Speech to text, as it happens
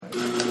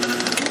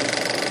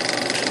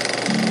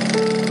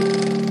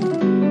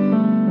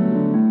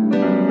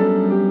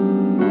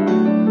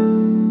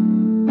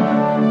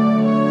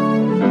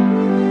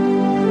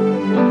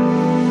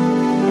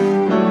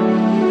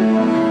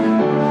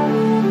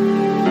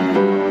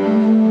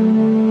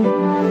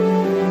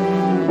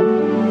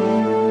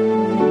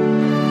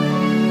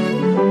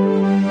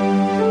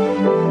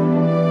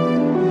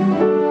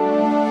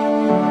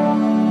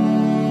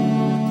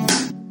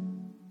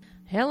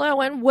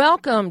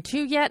Welcome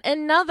to yet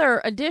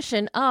another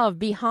edition of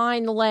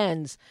Behind the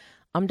Lens.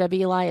 I'm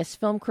Debbie Elias,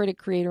 film critic,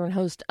 creator, and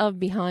host of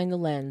Behind the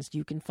Lens.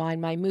 You can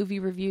find my movie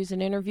reviews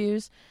and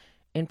interviews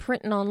in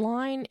print and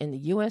online in the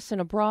U.S.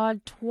 and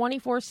abroad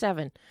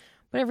 24/7.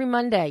 But every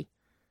Monday,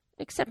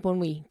 except when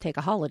we take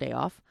a holiday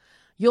off,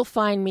 you'll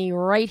find me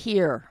right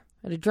here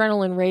at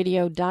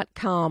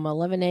adrenalineradio.com,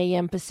 11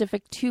 a.m.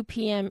 Pacific, 2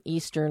 p.m.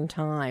 Eastern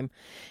Time.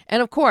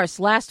 And of course,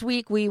 last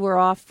week we were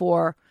off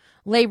for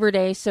Labor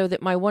Day so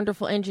that my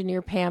wonderful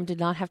engineer Pam did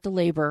not have to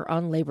labor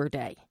on Labor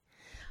Day,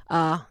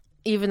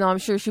 even though I'm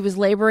sure she was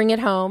laboring at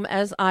home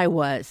as I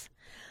was.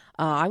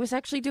 I was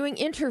actually doing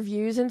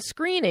interviews and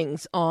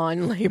screenings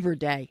on Labor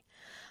Day.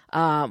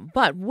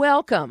 But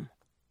welcome.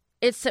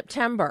 It's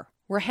September.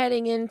 We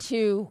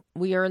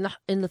are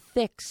in the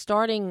thick,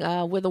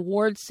 starting with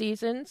award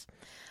season,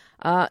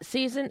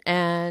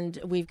 and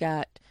we've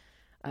got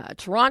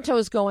Toronto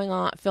is going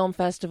on film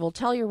festival.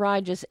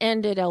 Telluride just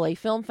ended. LA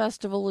Film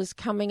Festival is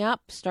coming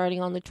up starting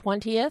on the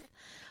 20th.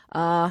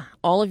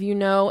 All of you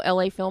know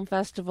LA Film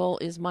Festival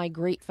is my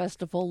great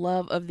festival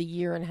love of the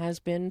year and has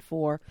been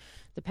for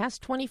the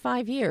past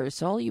 25 years.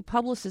 So all you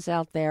publicists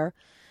out there,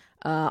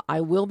 I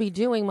will be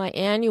doing my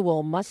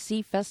annual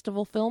must-see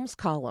festival films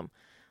column.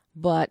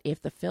 But if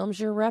the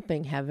films you're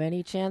repping have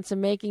any chance of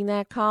making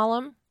that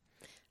column,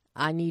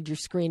 I need your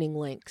screening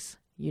links.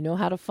 You know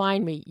how to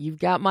find me. You've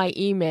got my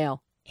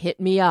email.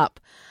 Hit me up.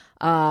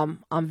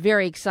 I'm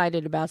very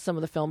excited about some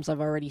of the films I've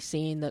already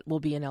seen that will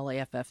be in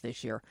LAFF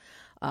this year.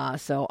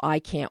 So I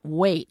can't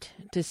wait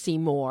to see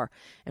more.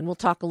 And we'll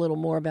talk a little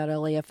more about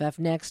LAFF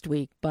next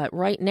week. But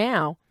right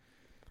now,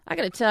 I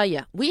got to tell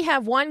you, we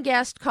have one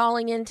guest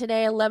calling in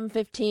today,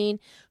 11:15,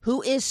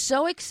 who is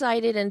so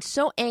excited and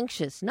so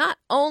anxious. Not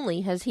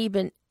only has he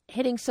been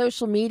hitting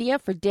social media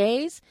for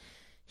days,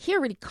 he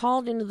already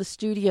called into the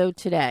studio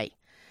today.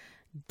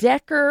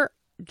 Decker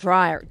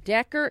Dreyer.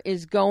 Decker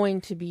is going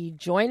to be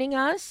joining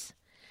us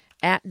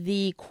at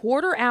the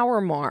quarter-hour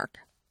mark.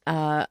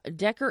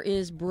 Decker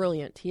is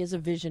brilliant. He is a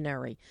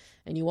visionary,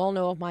 and you all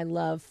know of my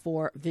love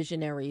for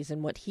visionaries,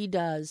 and what he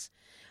does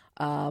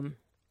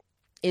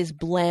is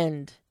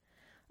blend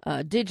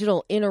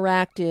digital,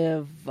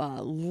 interactive,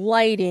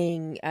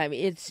 lighting. I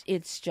mean,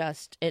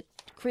 it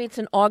creates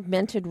an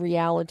augmented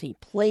reality,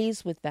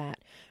 plays with that,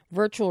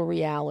 virtual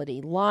reality,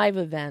 live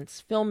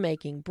events,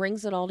 filmmaking,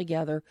 brings it all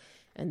together.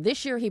 And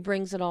this year he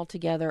brings it all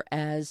together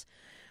as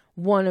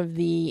one of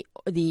the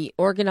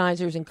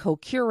organizers and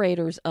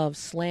co-curators of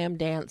Slam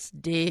Dance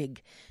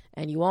Dig.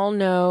 And you all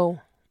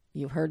know,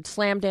 you've heard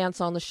Slam Dance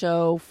on the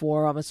show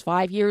for almost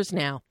 5 years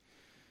now.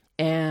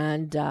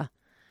 And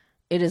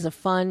it is a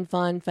fun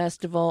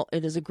festival.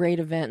 It is a great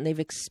event. And they've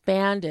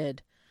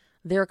expanded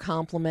their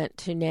complement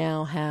to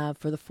now have,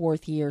 for the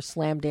 4th year,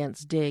 Slam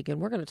Dance Dig.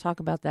 And we're going to talk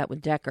about that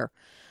with Decker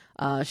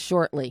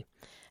shortly.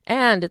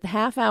 And at the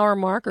half-hour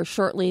mark, or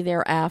shortly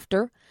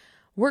thereafter,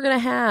 we're going to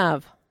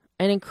have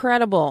an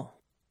incredible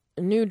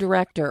new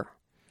director,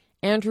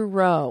 Andrew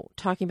Rowe,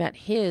 talking about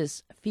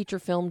his feature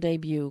film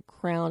debut,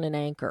 Crown and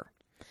Anchor.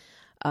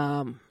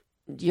 It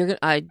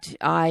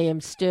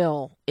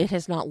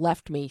has not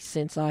left me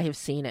since I have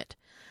seen it.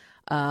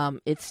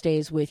 It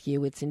stays with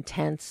you. It's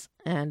intense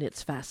and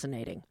it's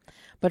fascinating.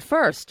 But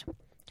first,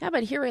 how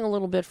about hearing a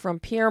little bit from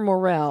Pierre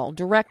Morel,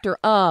 director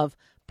of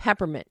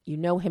Peppermint. You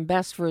know him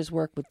best for his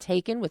work with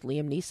Taken with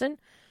Liam Neeson.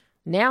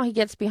 Now he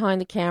gets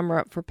behind the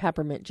camera for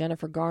Peppermint,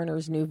 Jennifer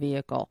Garner's new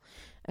vehicle.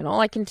 And all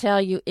I can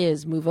tell you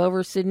is, move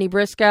over, Sidney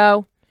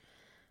Briscoe.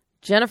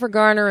 Jennifer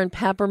Garner and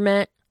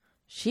Peppermint,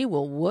 she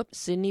will whoop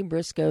Sidney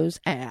Briscoe's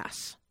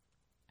ass.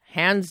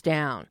 Hands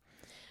down.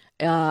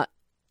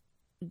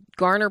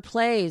 Garner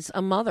plays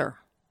a mother,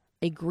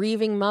 a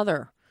grieving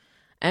mother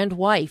and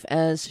wife,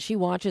 as she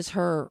watches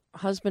her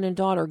husband and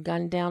daughter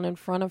gunned down in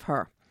front of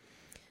her.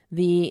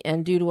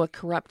 And due to a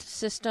corrupt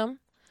system,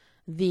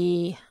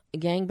 the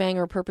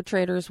gangbanger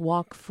perpetrators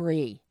walk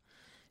free.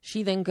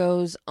 She then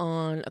goes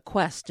on a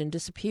quest and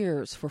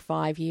disappears for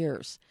 5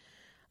 years,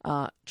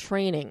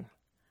 training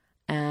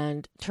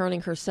and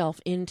turning herself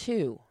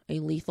into a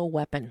lethal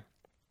weapon.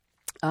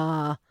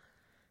 And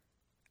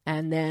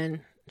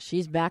then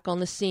she's back on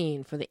the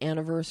scene for the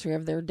anniversary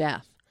of their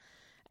death.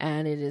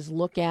 And it is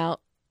look out,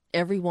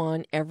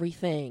 everyone,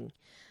 everything.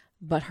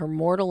 But her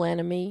mortal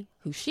enemy,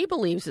 who she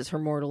believes is her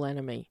mortal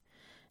enemy,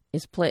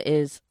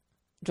 is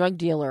drug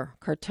dealer,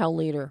 cartel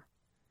leader,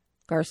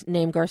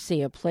 named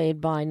Garcia,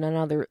 played by none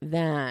other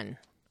than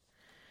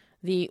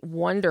the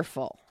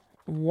wonderful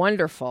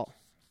Juan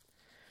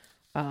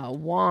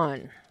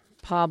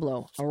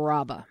Pablo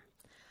Araba.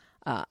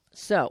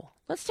 So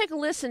Let's take a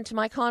listen to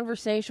my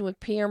conversation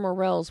with Pierre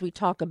Morel as we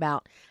talk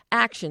about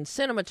action,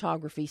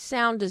 cinematography,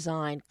 sound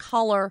design,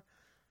 color.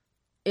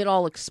 It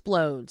all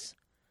explodes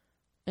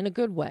in a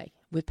good way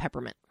with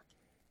Peppermint.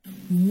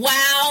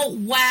 Wow,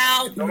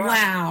 wow,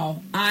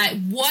 wow.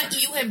 What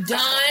you have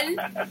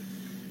done,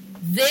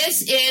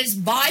 this is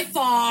by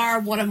far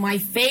one of my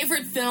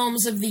favorite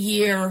films of the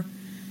year,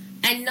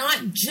 and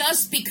not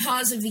just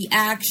because of the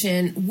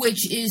action,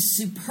 which is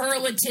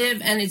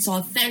superlative and it's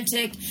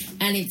authentic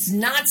and it's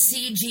not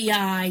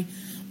CGI,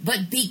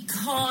 but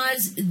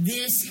because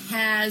this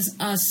has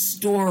a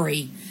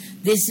story.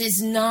 This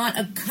is not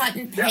a cut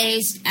and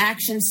paste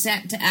action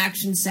set to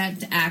action set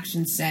to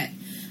action set.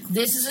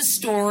 This is a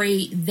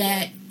story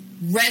that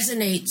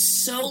resonates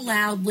so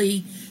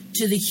loudly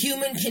to the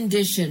human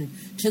condition,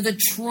 to the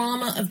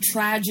trauma of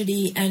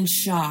tragedy and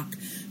shock,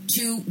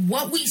 to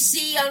what we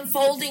see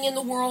unfolding in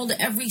the world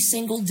every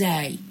single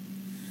day.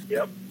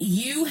 Yep.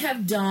 You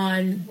have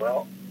done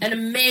an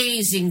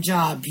amazing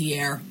job,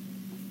 Pierre.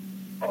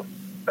 Oh,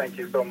 thank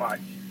you so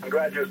much. I'm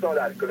glad you saw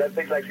that, because that's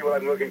exactly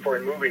what I'm looking for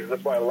in movies.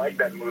 That's why I like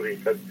that movie,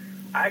 because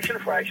action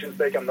for action's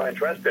sake, I'm not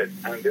interested.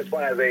 And this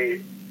one has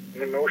an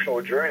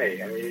emotional journey,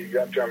 and you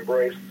have to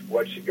embrace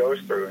what she goes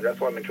through, and that's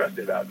what I'm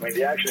interested about. I mean,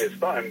 the action is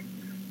fun,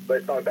 but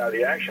it's not about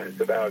the action. It's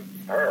about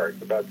her.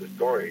 It's about the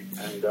story,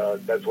 and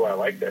that's why I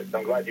liked it. So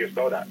I'm glad you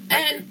saw that.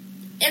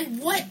 And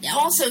what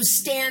also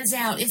stands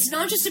out, it's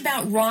not just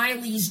about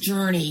Riley's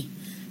journey,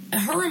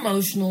 her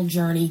emotional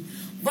journey,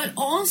 but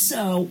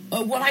also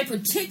what I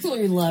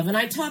particularly love, and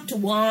I talked to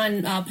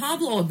Juan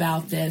Pablo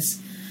about this,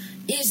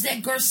 is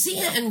that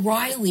Garcia and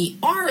Riley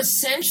are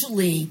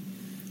essentially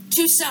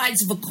two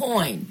sides of a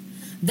coin.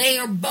 They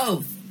are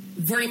both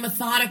very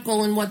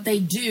methodical in what they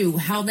do,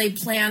 how they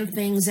plan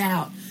things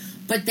out.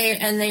 But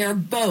they are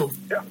both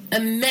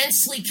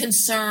immensely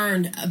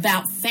concerned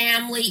about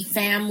family.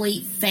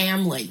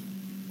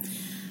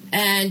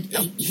 And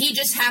he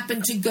just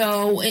happened to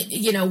go,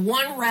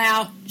 one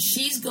route,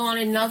 she's gone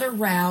another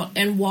route,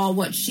 and while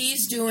what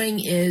she's doing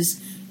is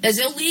as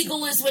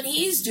illegal as what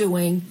he's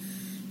doing,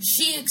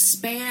 she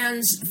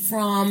expands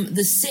from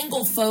the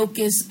single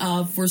focus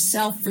of for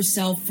self,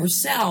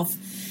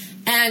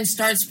 and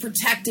starts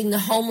protecting the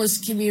homeless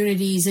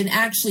communities and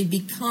actually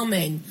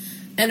becoming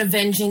an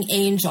avenging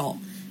angel.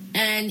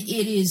 And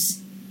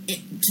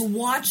to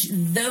watch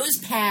those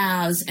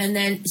paths and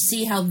then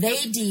see how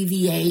they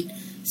deviate,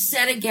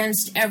 set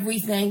against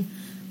everything.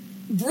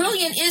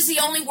 Brilliant is the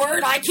only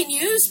word I can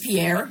use,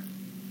 Pierre.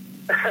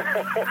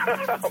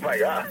 Oh my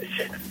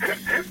gosh!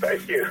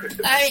 Thank you.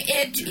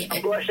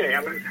 I'm blushing.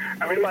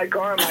 I'm in my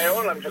car on my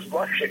own. I'm just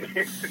blushing.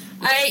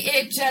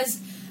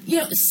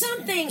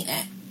 Something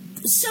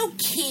so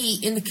key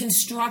in the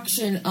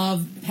construction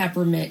of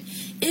Peppermint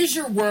is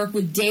your work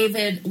with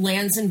David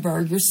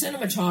Lanzenberg, your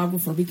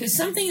cinematographer, because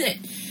something that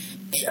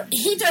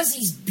he does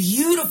these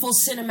beautiful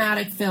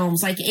cinematic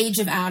films like Age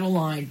of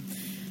Adeline,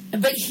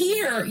 but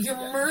here you're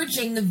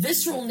merging the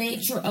visceral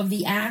nature of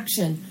the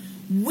action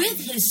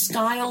with his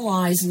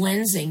stylized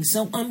lensing.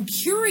 So I'm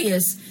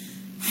curious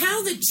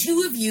how the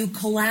two of you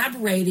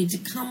collaborated to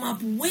come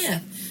up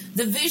with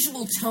the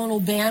visual tonal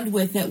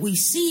bandwidth that we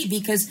see,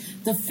 because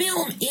the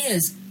film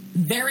is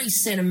very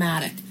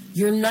cinematic.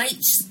 Your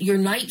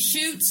night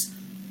shoots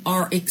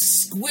are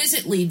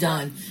exquisitely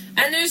done.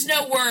 And there's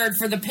no word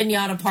for the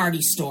Pinata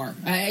Party store.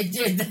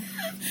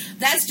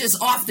 That's just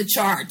off the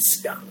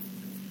charts. Yeah.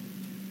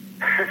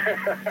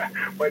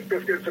 Well,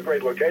 it's a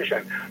great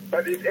location.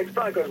 But it's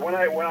fun, because when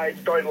I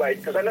started,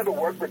 because I never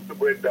worked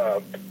with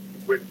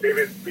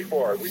David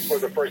before. This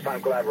was the first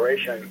time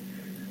collaboration.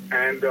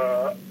 And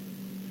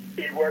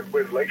he worked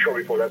with Lakeshore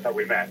before. That's how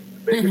we met.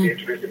 Basically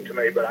introduced him to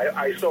me. But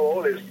I saw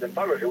all his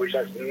cinematography, which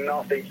has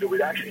nothing to do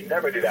with action. He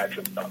never did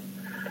action stuff.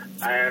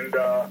 And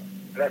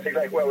that's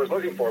exactly what I was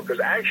looking for, because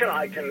action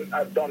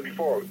I've done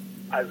before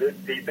as a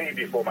DP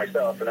before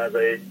myself, and as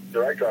a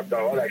director I've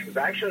done a lot of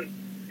actions.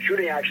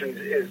 Shooting actions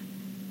is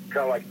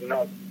kind of like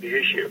not the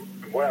issue.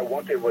 What I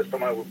wanted was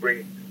someone who would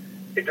bring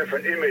a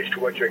different image to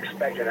what you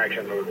expect in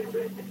action movies,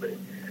 basically.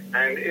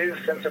 And his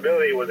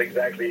sensibility was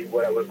exactly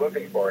what I was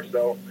looking for.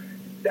 So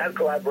that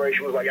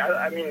collaboration was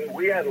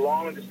we had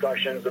long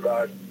discussions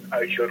about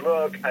how it should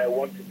look. I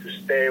wanted to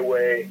stay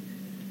away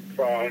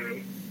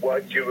from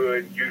what you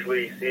would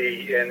usually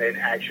see in an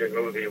action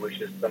movie,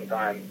 which is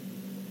sometimes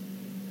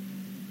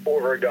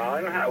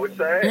overdone, I would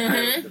say,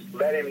 and just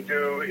let him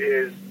do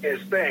his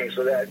thing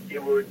so that he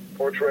would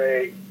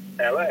portray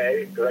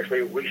L.A., because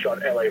actually we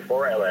shot L.A.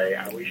 for L.A.,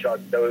 and we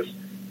shot those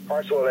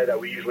parts of L.A. that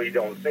we usually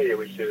don't see,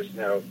 which is,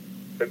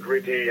 the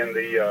gritty and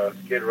the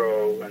Skid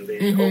Row and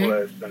the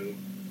homeless and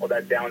all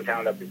that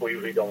downtown that people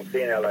usually don't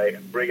see in L.A.,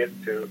 and bring it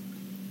to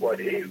what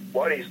he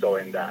saw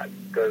in that,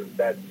 because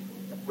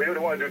we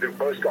didn't want to do the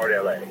postcard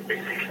L.A.,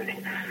 basically.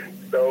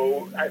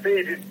 So I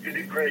think he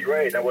did really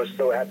great. I was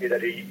so happy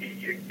that he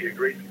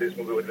agreed to this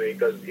movie with me,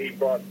 because he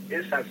brought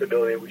his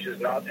sensibility, which is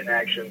not an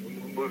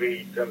action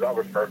movie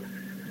cinematographer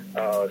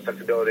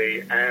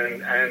sensibility,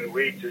 and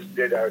we just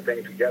did our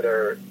thing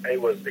together.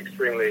 It was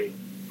extremely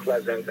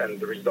pleasant, and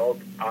the result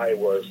I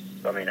was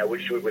I mean, I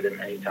would shoot with him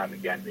anytime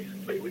again,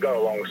 basically. We got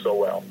along so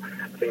well.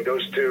 I think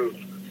those two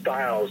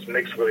styles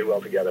mix really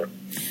well together.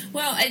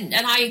 Well, and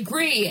I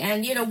agree.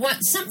 And,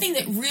 something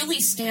that really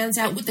stands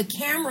out with the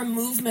camera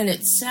movement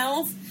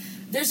itself,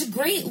 there's a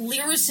great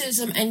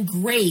lyricism and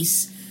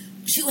grace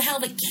to how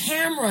the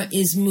camera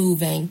is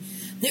moving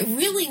that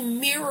really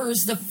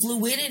mirrors the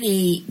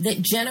fluidity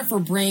that Jennifer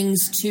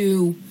brings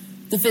to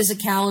the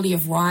physicality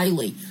of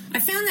Riley. I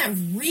found that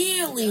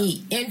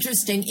really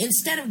interesting.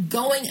 Instead of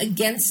going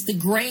against the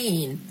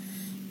grain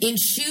in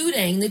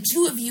shooting, the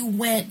two of you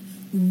went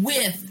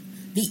with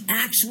the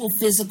actual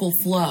physical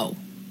flow.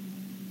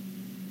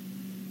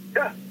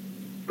 Yeah.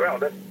 Well,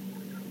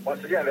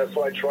 once again, that's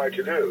what I try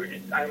to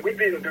do. And we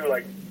didn't do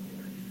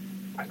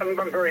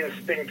I'm very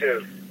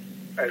instinctive,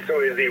 and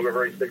so is he. We're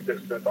very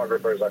instinctive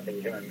cinematographers, I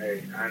think, him and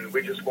me. And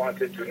we just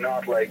wanted to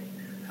not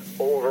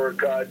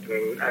overcut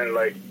and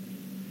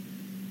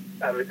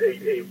have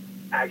a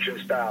action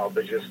style,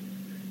 but just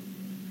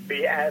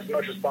be as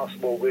much as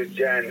possible with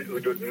Jen, who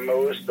did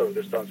most of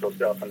the stunts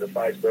herself and the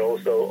fights, but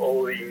also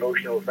all the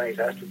emotional things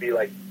has to be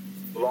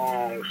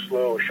long,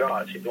 slow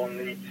shots. You don't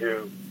need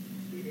to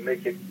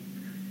make it.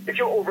 If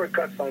you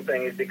overcut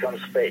something, it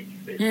becomes fake.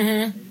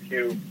 Mm-hmm. If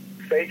you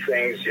fake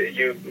things,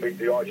 you make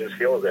the audience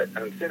feel it.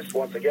 And since,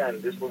 once again,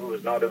 this movie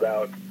was not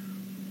about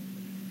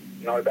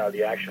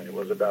the action, it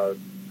was about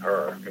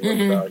her. It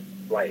was about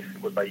life.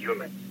 It was about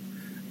humans.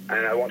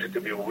 And I wanted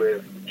to be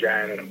with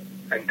Jen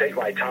and take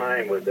my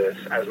time with this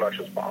as much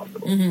as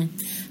possible.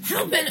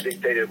 Mm-hmm. That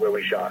dictated where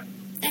we shot.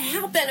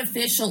 How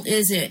beneficial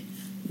is it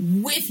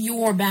with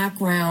your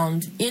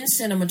background in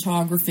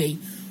cinematography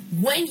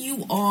when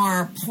you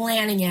are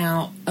planning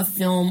out a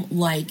film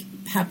like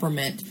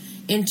Peppermint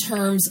in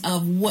terms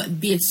of what,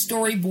 be it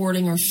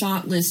storyboarding or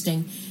shot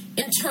listing,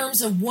 in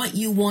terms of what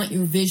you want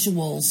your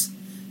visuals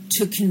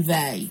to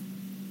convey?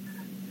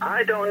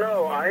 I don't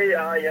know.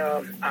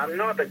 I'm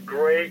not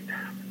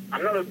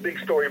a big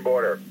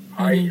storyboarder.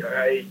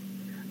 I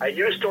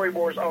use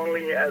storyboards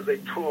only as a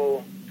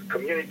tool to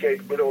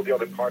communicate with all the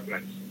other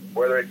departments,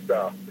 whether it's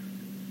the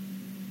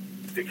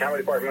camera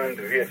department,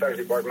 the VFX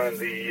department,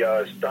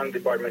 the stunt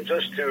department,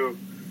 just so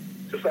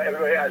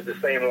everybody has the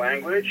same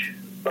language.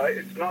 But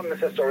it's not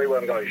necessarily what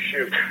I'm going to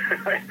shoot.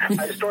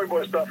 I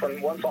storyboard stuff,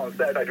 and once on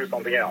set, I do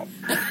something else.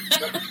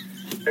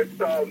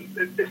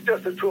 It's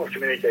just a tool of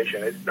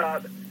communication. It's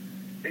not.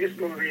 These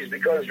movies,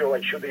 because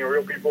you're shooting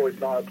real people,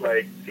 it's not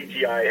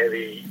CGI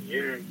heavy.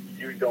 You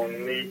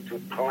don't need to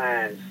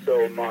plan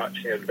so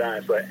much in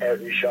advance.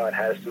 Every shot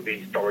has to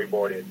be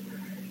storyboarded.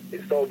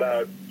 It's all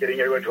about getting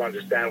everyone to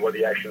understand what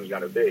the action is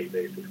going to be,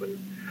 basically.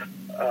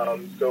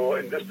 So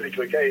in this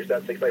particular case,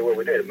 that's exactly what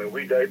we did. I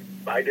mean,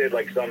 I did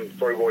some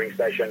storyboarding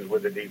sessions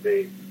with the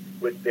DP,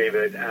 with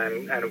David,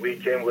 and we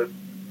came with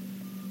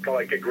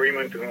kind of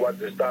agreement on what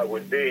the style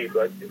would be,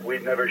 but we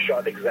never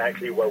shot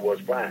exactly what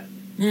was planned.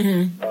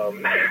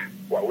 Mm-hmm.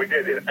 Well, we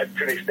did to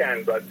an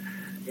extent, but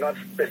not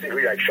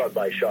specifically shot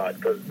by shot,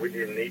 because we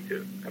didn't need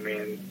to. I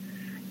mean,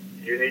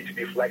 you need to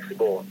be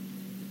flexible.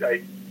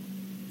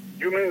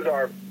 Humans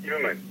are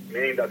human,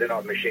 meaning that they're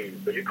not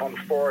machines. So you can't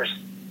force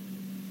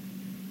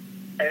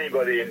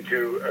anybody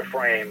into a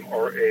frame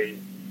or a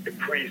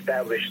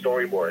pre-established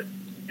storyboard.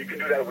 You can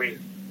do that with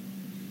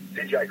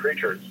CGI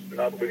creatures,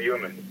 not with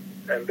humans,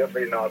 and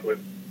definitely not with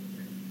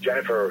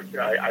Jennifer.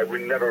 I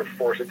would never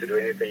force it to do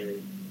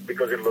anything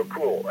because it looked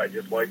cool. I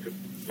just want it to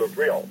look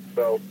real.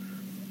 So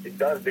it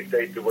does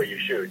dictate the way you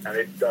shoot, and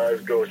it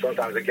does go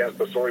sometimes against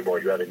the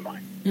storyboard you have in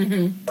mind.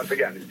 Mm-hmm. Once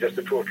again, it's just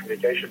a tool of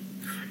communication.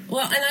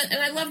 Well, and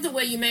I love the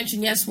way you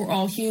mentioned, yes, we're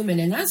all human,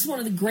 and that's one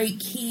of the great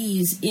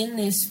keys in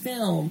this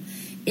film,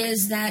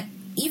 is that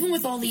even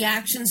with all the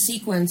action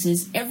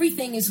sequences,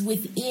 everything is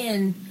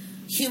within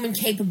human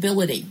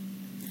capability.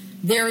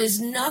 There is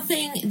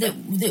nothing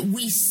that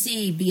we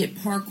see, be it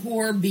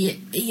parkour, be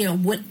it,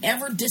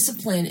 whatever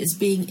discipline is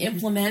being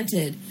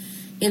implemented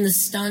in the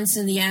stunts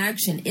and the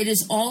action. It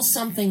is all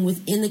something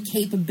within the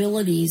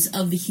capabilities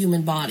of the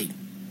human body.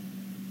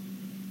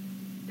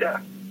 Yeah.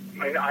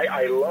 I mean,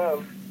 I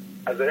love,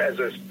 as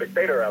a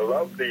spectator, I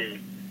love the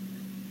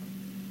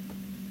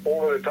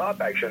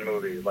over-the-top action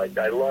movies.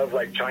 I love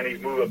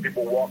Chinese movies where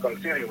people walk on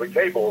ceilings with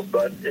cables,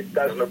 but it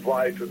doesn't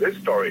apply to this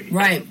story.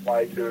 Right. It doesn't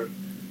apply to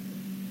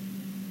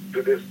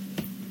this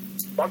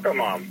soccer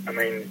mom. I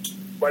mean,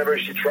 whatever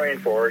she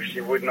trained for, she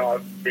would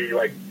not be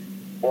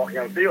walking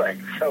on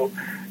ceilings. So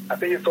I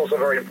think it's also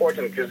very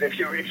important, because if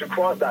you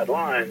cross that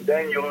line,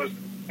 then you lose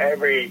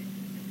every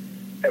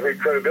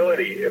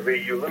credibility.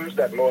 You lose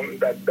that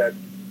moment, that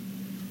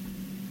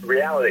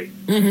reality,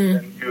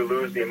 then you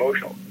lose the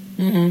emotional.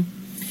 Mm-hmm.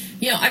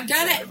 I've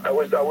got it. I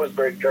was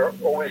very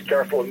always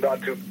careful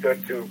not to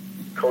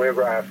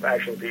choreograph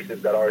action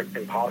pieces that are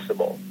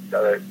impossible,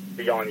 that are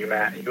beyond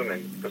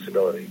human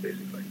possibility,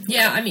 basically.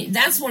 Yeah, I mean,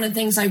 that's one of the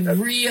things I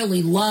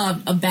really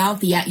love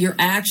about your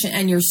action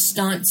and your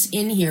stunts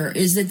in here,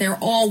 is that they're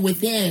all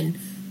within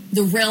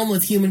the realm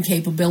of human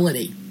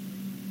capability.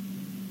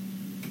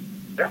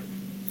 Yeah.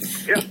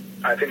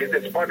 I think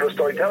it's part of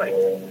storytelling.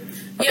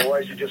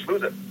 Otherwise, you just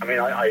lose it. I mean,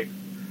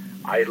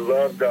 I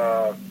loved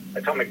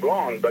Atomic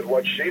Blonde, but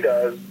what she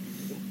does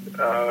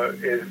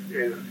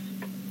is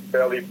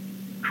fairly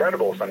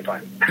credible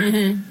sometimes.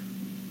 Mm-hmm.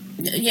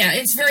 Yeah,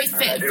 it's very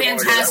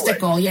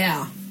fantastical.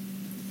 Yeah.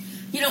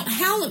 You know,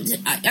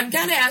 I've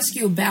got to ask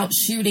you about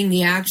shooting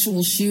the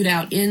actual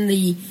shootout in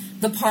the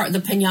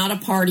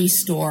Pinata Party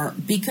store,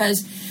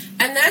 because,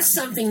 and that's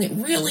something that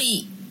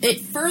really,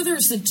 it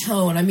furthers the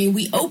tone. I mean,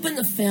 we open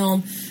the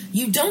film,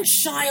 you don't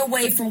shy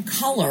away from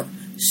color.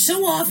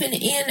 So often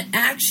in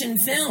action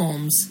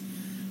films,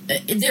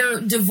 they're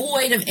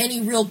devoid of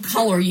any real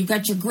color. You've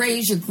got your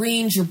grays, your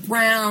greens, your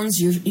browns,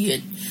 your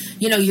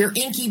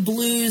inky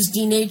blues,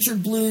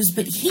 denatured blues.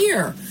 But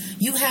here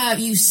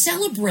you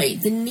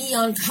celebrate the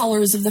neon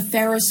colors of the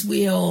Ferris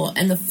wheel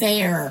and the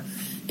fair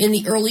in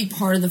the early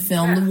part of the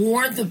film,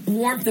 the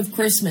warmth of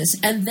Christmas,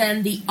 and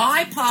then the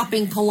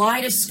eye-popping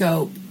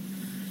kaleidoscope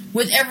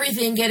with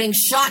everything getting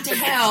shot to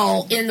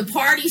hell in the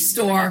party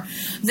store.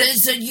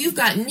 So you've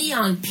got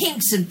neon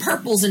pinks and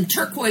purples and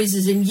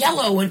turquoises and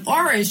yellow and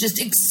orange just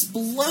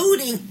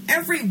exploding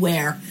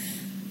everywhere.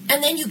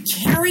 And then you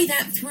carry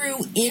that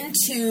through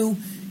into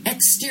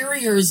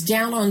exteriors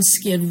down on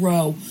Skid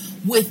Row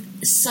with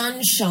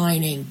sun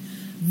shining.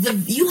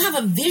 You have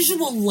a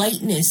visual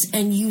lightness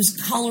and use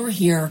color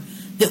here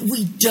that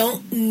we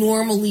don't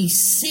normally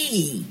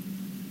see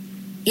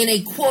in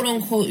a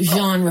quote-unquote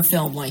genre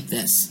film like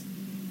this.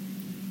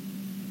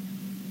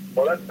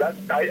 Well,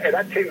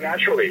 that came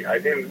naturally. I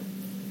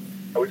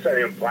would say I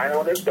didn't plan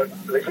on this, but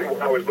literally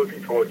when I was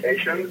looking for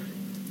locations,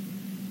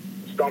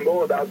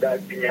 stumbled about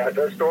that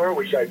piñata store,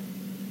 which I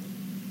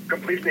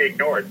completely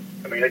ignored.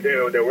 I mean, I didn't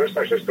know there was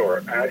such a store.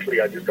 And actually,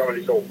 I discovered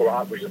this old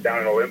block, which is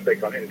down in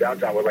Olympic in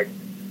downtown, with like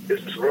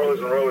just rows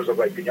and rows of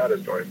like piñata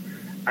stores.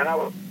 And I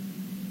was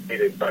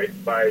fascinated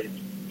by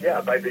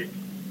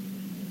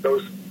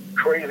those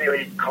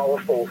crazily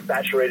colorful,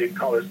 saturated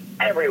colors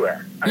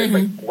everywhere. And it's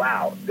like,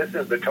 wow, this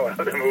is the tone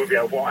of the movie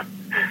I want.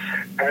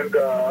 And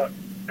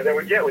then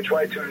we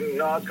try to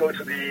not go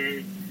to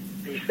the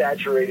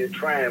saturated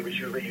trend we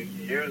usually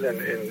use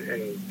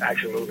in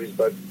action movies,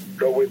 but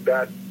go with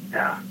that.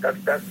 Yeah,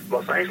 that's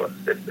Los Angeles.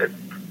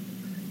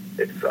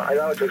 It's I don't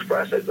know how to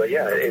express it, but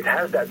yeah, it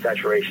has that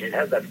saturation. It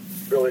has that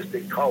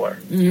realistic color.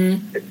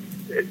 Mm-hmm.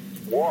 It's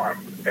warm.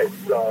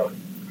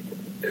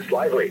 It's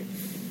lively,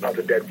 not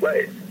a dead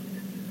place.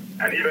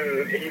 And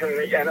even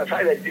the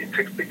fact that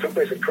it took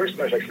place at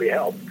Christmas actually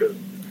helped, because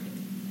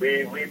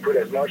we put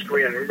as much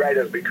green and red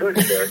as we could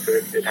in there, so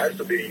it has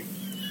to be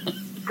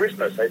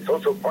Christmas. It's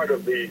also part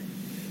of the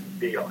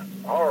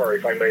horror,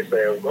 if I may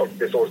say, of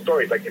this whole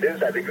story. It's like it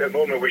is at a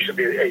moment which should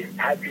be a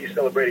happy,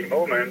 celebrating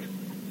moment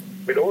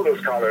with all those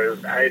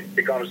colors, and it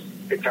becomes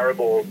a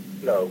terrible,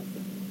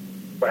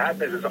 what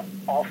happens is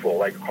awful,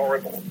 like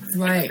horrible.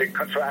 Right. The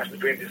contrast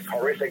between this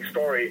horrific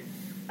story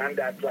and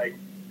that, like,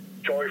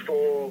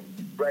 joyful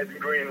red and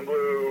green and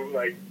blue,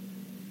 like,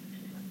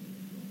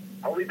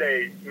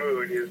 holiday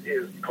mood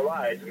is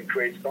collides and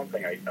creates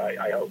something,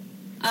 I hope.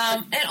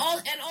 And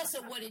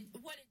also what it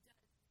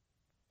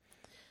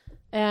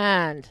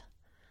And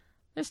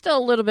there's still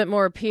a little bit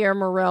more Pierre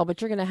Morel,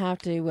 but you're going to have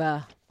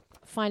to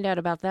find out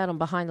about that on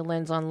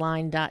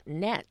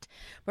BehindTheLensOnline.net.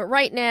 But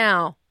right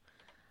now,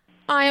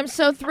 I am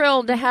so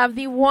thrilled to have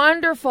the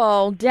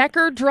wonderful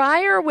Decker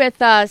Dreyer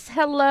with us.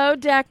 Hello,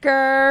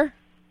 Decker.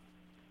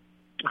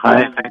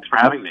 Hi, thanks for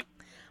having me.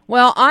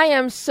 Well, I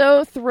am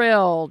so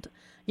thrilled.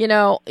 You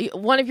know,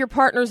 one of your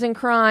partners in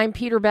crime,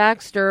 Peter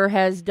Baxter,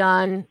 has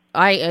done,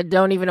 I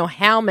don't even know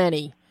how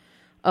many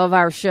of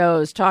our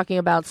shows talking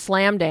about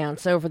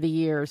Slamdance over the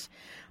years.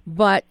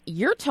 But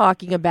you're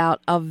talking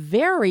about a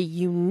very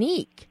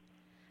unique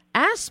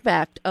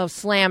aspect of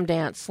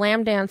Slamdance.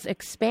 Slamdance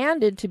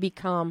expanded to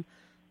become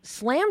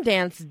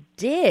Slamdance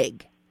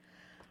Dig.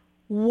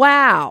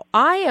 Wow,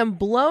 I am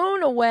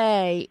blown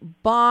away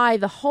by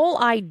the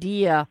whole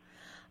idea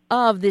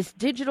of this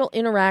digital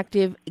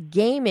interactive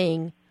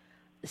gaming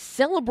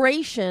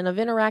celebration of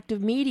interactive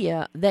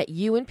media that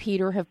you and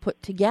Peter have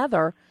put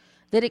together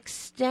that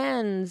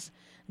extends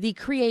the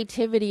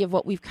creativity of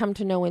what we've come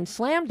to know in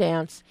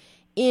Slamdance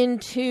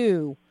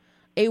into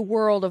a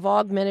world of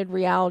augmented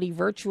reality,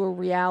 virtual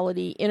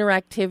reality,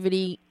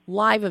 interactivity,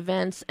 live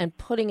events, and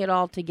putting it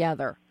all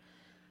together.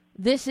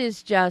 This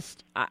is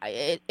just,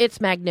 it's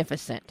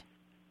magnificent.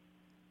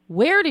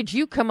 Where did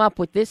you come up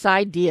with this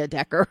idea,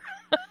 Decker?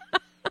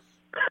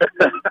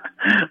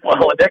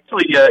 Well, it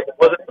actually it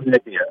wasn't an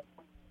idea.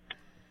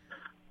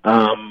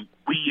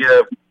 We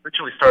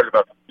originally started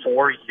about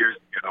 4 years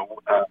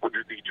ago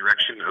under the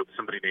direction of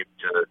somebody named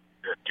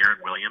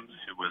Darren Williams,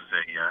 who was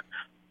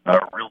a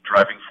real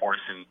driving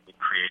force in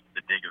creating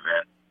the Dig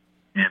event.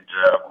 And,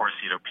 of course,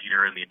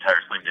 Peter and the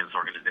entire Slamdance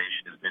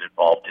organization has been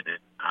involved in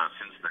it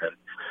since then.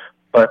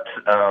 But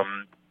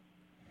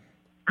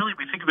really,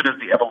 we think of it as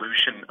the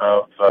evolution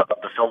of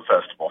the film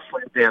festival.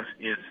 Slamdance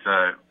is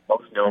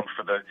most known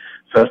for the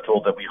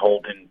festival that we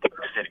hold in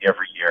Dark City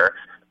every year.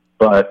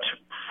 But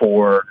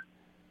for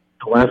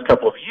the last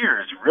couple of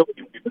years, really,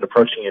 we've been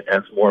approaching it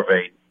as more of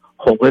a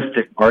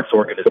holistic arts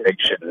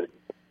organization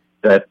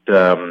that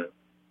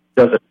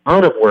does a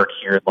ton of work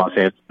here in Los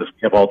Angeles.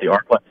 We have all the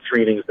ArcLight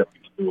screenings that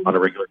we do on a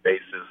regular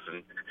basis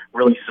and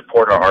really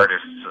support our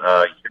artists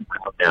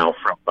year-round now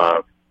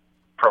from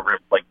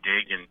programs like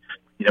Dig and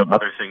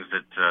other things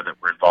that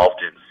we're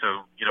involved in.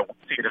 So we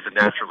see it as a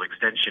natural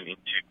extension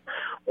into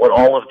what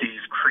all of these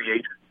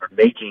creators are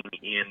making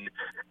in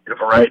a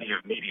variety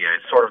of media.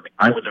 It's sort of the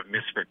island of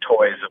misfit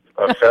toys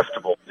of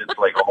festivals. It's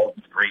like all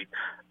this great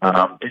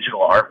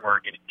digital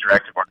artwork and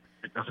interactive art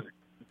that doesn't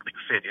really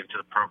fit into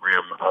the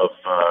program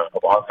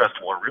of our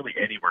festival or really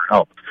anywhere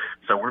else.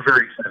 So we're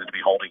very excited to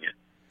be holding it.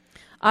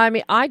 I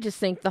mean, I just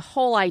think the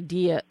whole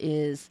idea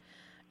is,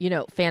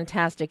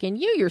 fantastic. And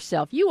you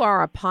yourself, you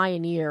are a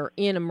pioneer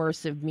in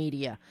immersive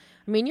media.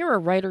 I mean, you're a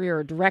writer, you're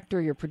a director,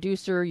 you're a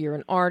producer, you're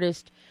an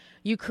artist.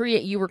 You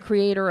were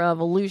creator of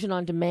Illusion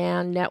on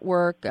Demand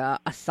Network, a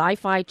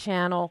sci-fi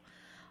channel,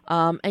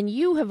 and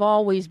you have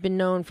always been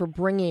known for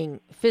bringing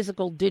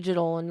physical,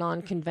 digital, and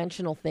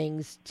non-conventional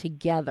things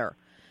together.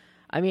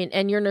 I mean,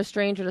 and you're no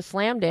stranger to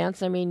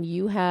Slamdance. I mean,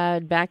 you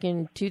had, back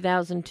in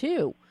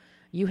 2002,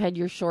 you had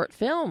your short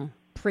film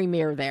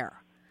premiere there.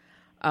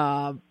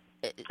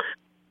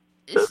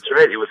 That's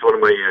right. It was one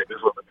of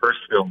the first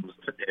films.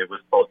 It was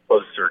called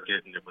Closed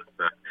Circuit, and it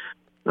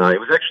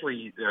was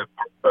actually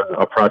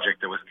a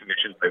project that was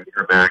commissioned by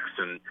Miramax,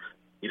 and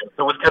so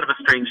it was kind of a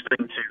strange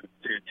thing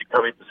to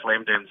come into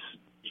Slamdance,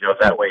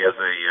 that way as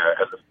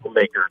a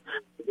filmmaker.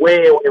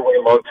 Way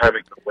long time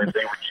ago when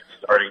they were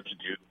just starting to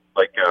do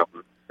like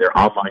their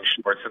online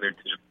shorts and their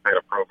digital kind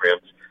of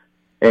programs,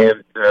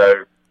 and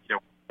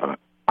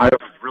I've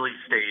really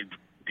stayed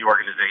the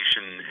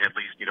organization, at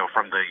least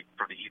from the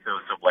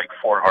ethos of like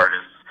for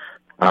artists,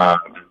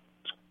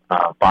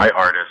 by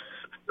artists.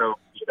 So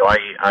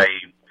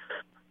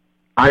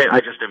I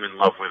just am in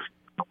love with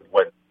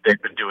what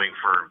they've been doing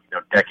for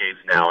decades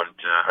now, and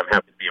I'm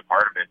happy to be a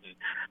part of it.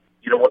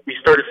 And when we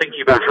started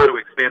thinking about how to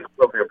expand the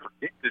program for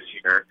Dig this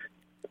year,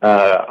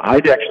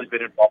 I'd actually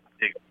been involved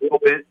in Dig a little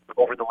bit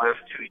over the last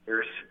 2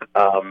 years.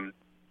 Darren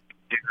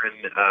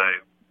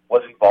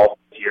was involved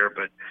this year,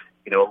 but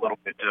a little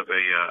bit of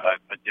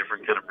a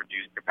different kind of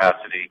reduced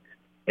capacity.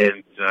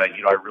 And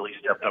I really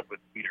stepped up with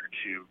Peter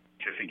to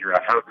figure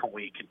out how can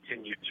we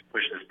continue to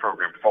push this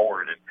program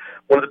forward. And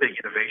one of the big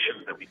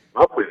innovations that we came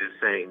up with is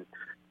saying,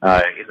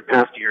 in the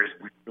past years,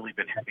 we've really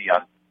been heavy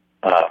on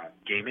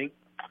gaming.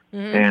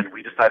 Mm-hmm. And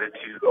we decided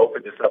to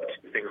open this up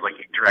to things like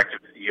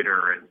interactive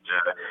theater and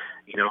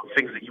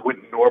things that you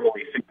wouldn't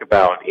normally think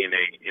about in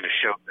a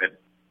show that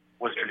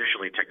was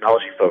traditionally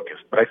technology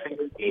focused. But I think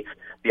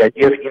the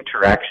idea of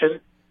interaction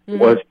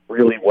was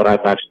really what I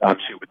latched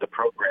onto with the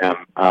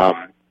program.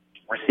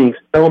 We're seeing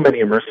so many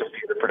immersive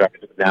theater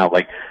productions now,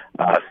 like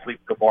Sleep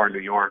No More in New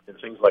York and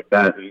things like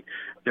that. And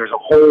there's a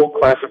whole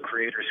class of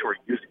creators who are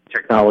using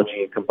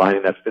technology and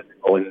combining that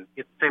physical in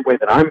the same way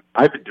that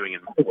I've been doing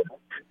in my work.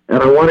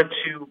 And I wanted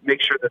to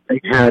make sure that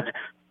they had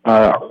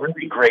a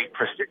really great,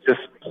 prestigious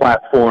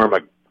platform,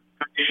 a good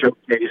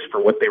showcase for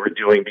what they were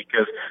doing,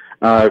 because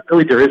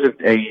really there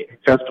isn't a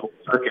festival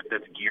circuit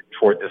that's geared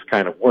toward this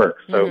kind of work.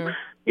 So,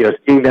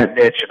 seeing that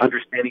niche,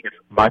 understanding it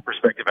from my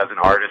perspective as an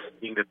artist,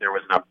 seeing that there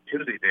was an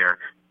opportunity there,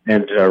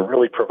 and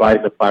really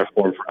providing the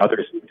platform for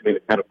others doing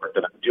the kind of work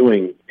that I'm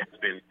doing, it's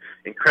been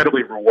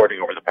incredibly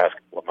rewarding over the past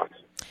couple of months.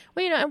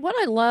 Well, and what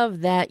I love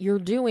that you're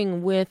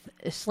doing with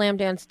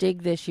Slamdance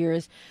Dig this year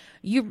is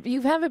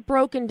you have it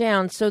broken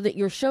down so that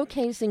you're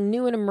showcasing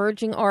new and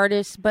emerging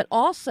artists, but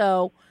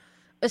also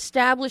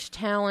established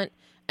talent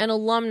and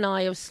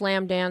alumni of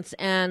Slamdance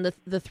and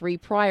the three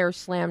prior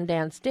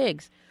Slamdance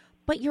Digs.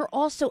 But you're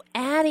also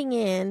adding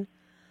in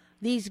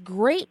these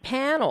great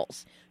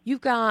panels.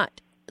 You've got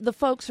the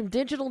folks from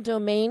Digital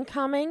Domain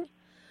coming.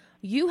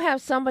 You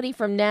have somebody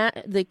from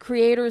the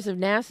creators of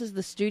NASA's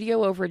The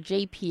Studio over at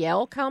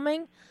JPL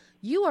coming.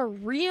 You're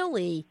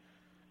really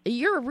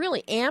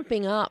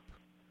amping up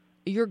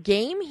your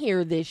game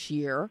here this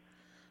year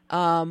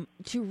to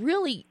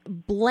really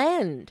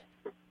blend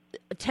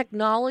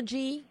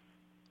technology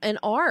and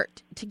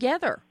art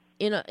together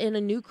in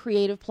a new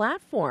creative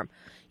platform.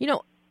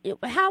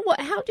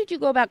 How did you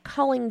go about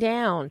culling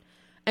down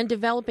and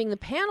developing the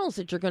panels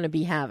that you're going to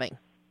be having?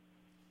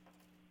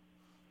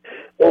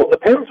 Well, the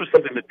panels were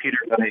something that Peter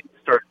and I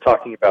started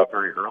talking about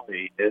very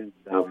early, and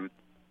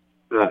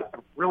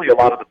really a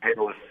lot of the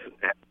panelists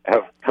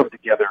have come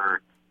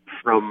together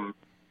from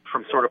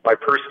sort of my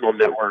personal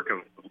network of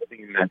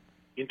living in that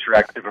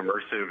interactive,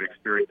 immersive,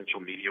 experiential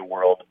media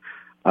world.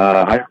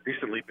 I've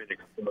recently been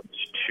exposed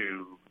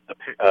to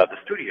the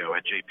studio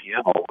at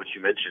JPL, which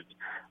you mentioned.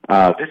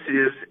 This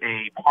is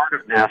a part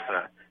of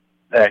NASA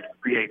that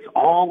creates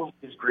all of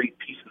these great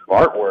pieces of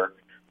artwork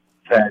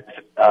that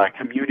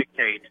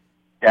communicate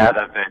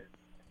data that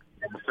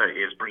NASA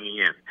is bringing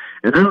in.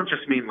 And I don't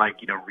just mean like,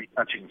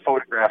 retouching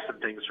photographs and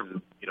things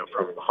from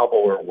Hubble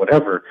or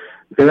whatever.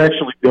 They're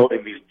actually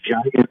building these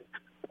giant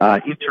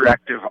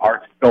interactive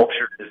art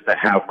sculptures that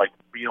have like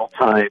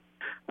real-time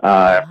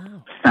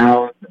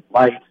sound and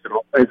lights and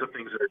all kinds of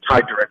things that are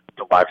tied directly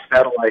to live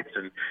satellites.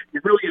 And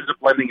it really is a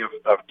blending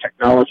of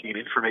technology and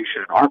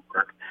information and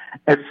artwork.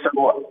 And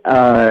so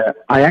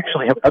I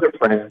actually have another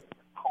friend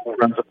who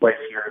runs a place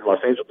here in Los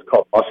Angeles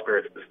called Lost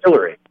Spirits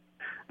Distillery.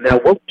 Now,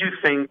 what do you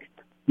think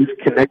is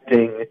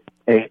connecting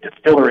a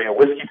distillery, a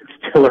whiskey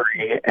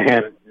distillery,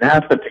 and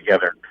NASA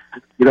together?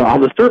 You know,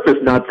 on the surface,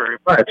 not very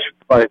much,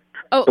 but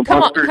the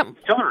Lost Spirits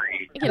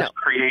Distillery has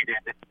created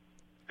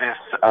this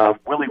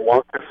Willy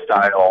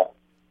Wonka-style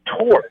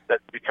tour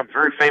that's become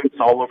very famous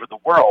all over the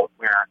world,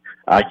 where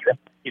you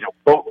have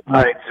boat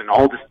rides and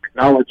all this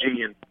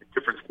technology and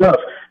different stuff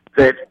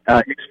that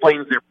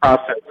explains their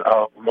process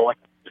of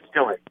molecular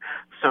distilling.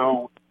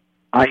 So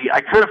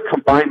I kind of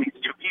combine these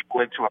two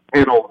people into a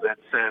panel that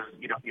says,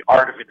 the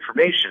art of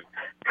information,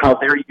 how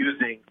they're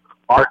using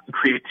art and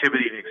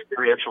creativity and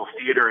experiential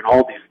theater and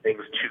all these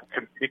things to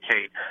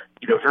communicate,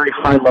 very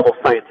high-level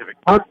scientific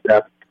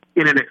concepts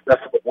in an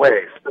accessible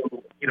way. So,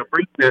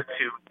 bringing that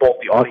to both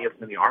the audience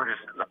and the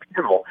artists in the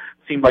panel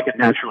seemed like a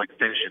natural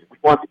extension. We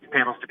want these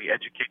panels to be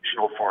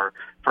educational for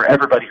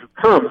everybody who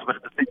comes, but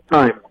at the same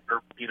time, we're,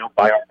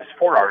 by artists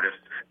for artists.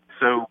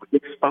 So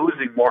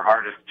exposing more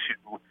artists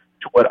to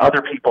what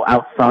other people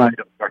outside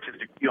of the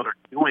artistic field are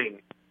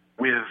doing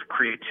with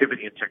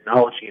creativity and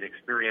technology and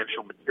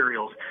experiential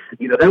materials,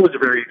 that was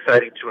very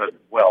exciting to us as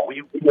well.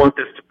 We want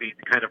this to be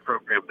the kind of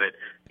program that,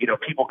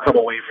 people come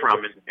away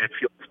from and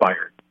feel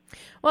inspired.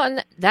 Well,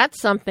 and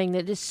that's something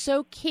that is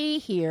so key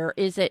here,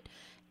 is that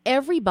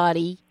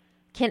everybody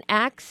can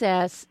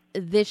access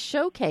this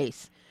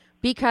showcase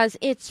because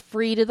it's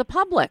free to the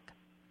public.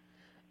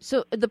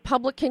 So the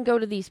public can go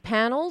to these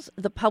panels.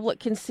 The public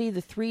can see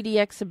the 3D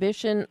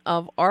exhibition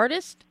of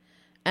artists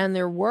and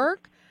their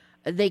work.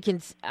 They can,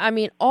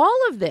 all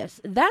of this.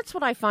 That's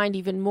what I find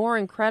even more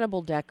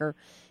incredible, Decker,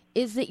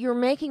 is that you're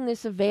making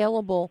this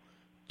available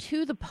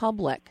to the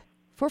public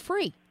for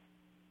free.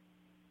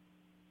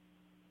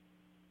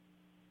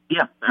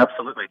 Yeah,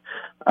 absolutely.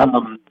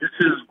 This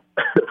is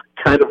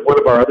kind of one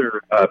of our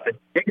other things.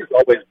 Gig has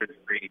always been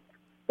free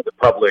for the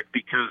public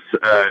because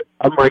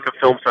unlike a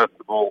film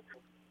festival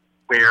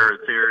where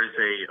there's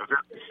a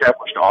very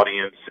established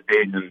audience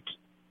and,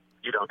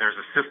 there's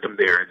a system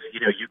there. It's,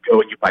 you go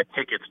and you buy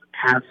tickets and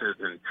passes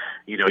and,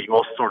 you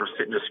all sort of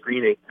sit in a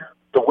screening.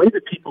 The way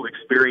that people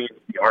experience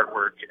the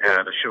artwork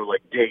at a show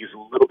like Dig is a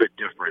little bit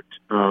different.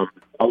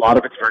 A lot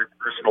of it's very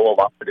personal. A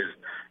lot of it is,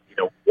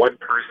 one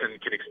person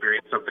can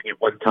experience something at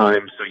one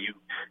time, so you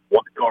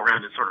want to go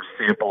around and sort of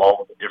sample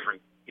all of the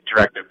different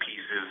interactive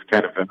pieces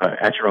kind of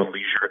at your own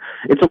leisure.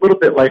 It's a little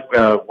bit like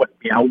what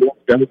Meow Wolf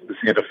does in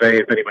Santa Fe,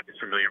 if anybody's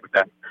familiar with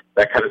that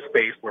kind of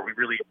space where we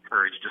really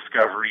encourage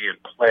discovery and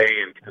play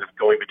and kind of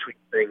going between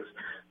things.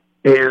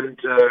 And,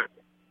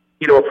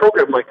 a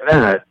program like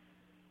that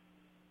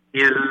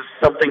is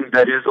something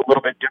that is a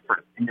little bit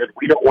different. And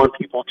we don't want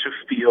people to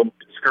feel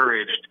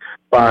discouraged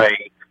by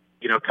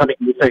coming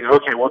and saying,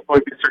 okay, well, it's going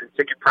to be a certain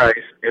ticket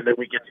price, and then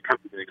we get to come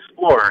and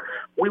explore.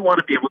 We want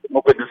to be able to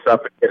open this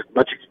up and get as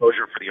much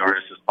exposure for the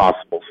artists as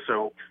possible.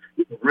 So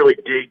really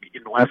Dig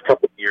in the last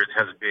couple of years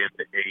has been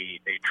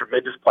a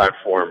tremendous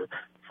platform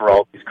for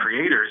all these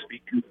creators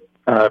because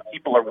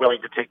people are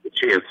willing to take the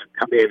chance and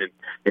come in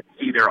and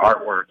see their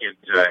artwork and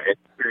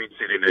experience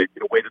it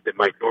in a way that they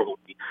might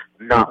normally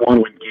not want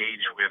to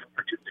engage with an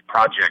artistic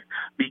project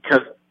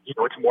because,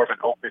 it's more of an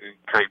open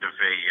kind of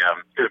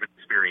an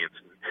experience.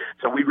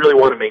 So we really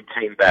want to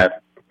maintain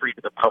that free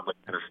to the public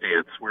kind of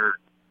stance where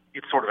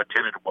it's sort of a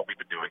tenet of what we've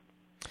been doing.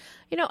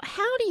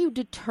 How do you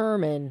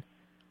determine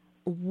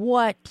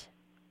what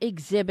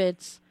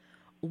exhibits,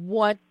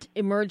 what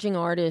emerging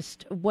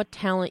artists, what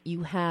talent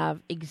you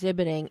have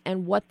exhibiting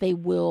and what they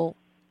will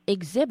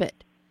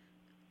exhibit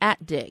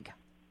at Dig?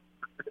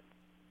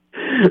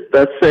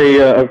 That's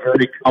a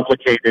very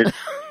complicated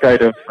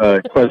kind of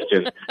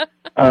question.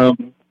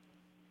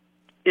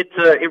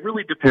 It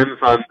really depends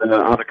on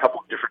a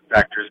couple of different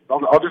factors.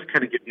 I'll just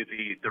kind of give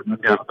you the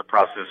rundown of the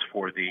process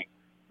for the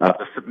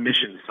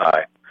submission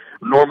side.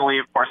 Normally,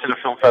 of course, at a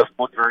film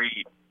festival, it's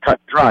very cut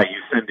and dry.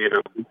 You send in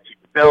a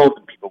film,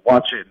 and people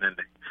watch it, and then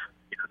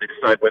they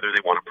decide whether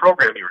they want to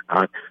program you or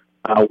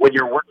not. When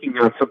you're working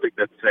on something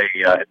that's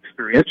an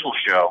experiential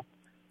show,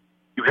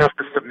 you have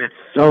to submit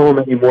so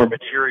many more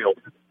materials.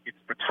 It's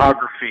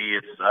photography,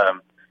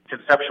 it's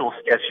conceptual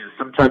sketches.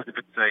 Sometimes if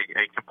it's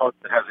a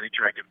component that has an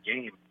interactive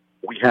game,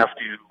 we have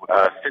to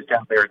sit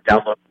down there and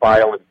download the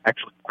file and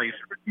actually play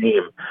through a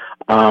game.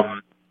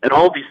 And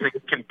all of these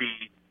things can be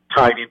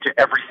tied into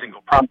every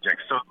single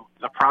project. So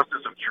the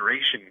process of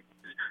curation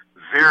is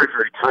very,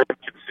 very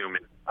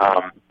time-consuming.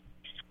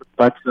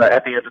 But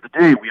at the end of the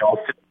day, we all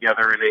sit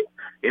together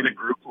in a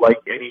group like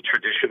any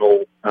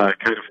traditional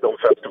kind of film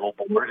festival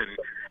board,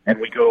 and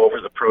we go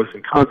over the pros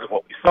and cons of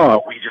what we saw.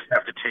 We just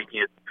have to take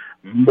in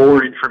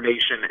more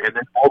information and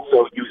then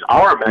also use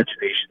our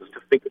imaginations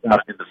to think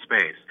about it in the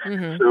space.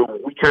 Mm-hmm.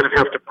 So we kind of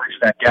have to bridge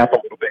that gap a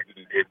little bit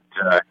and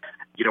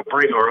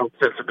bring our own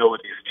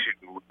sensibilities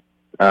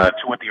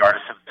to what the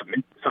artists have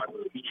submitted so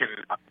that we can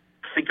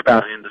think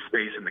about it in the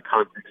space in the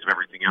context of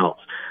everything else.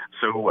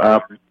 So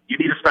you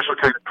need a special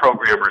kind of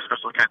programmer, a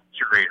special kind of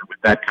curator with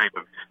that kind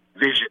of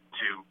vision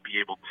to be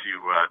able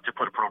to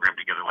put a program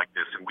together like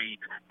this. And we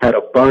had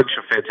a bunch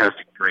of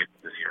fantastic creators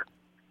this year.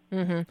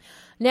 Mm-hmm.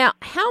 Now,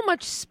 how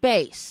much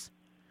space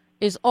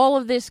is all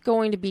of this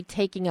going to be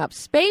taking up?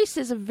 Space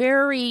is a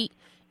very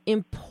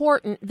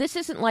important. This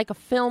isn't like a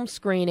film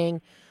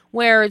screening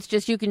where it's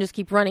just you can just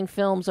keep running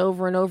films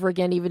over and over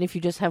again, even if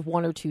you just have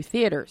one or two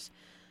theaters.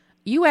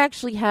 You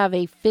actually have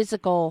a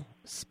physical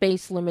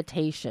space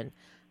limitation.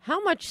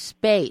 How much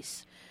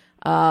space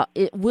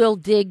will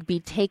DIG be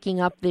taking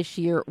up this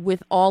year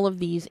with all of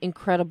these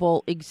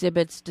incredible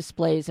exhibits,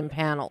 displays, and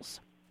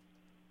panels?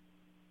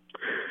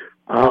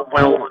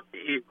 Well,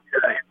 it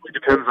really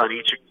depends on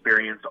each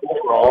experience.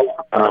 Overall,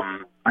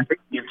 I think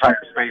the entire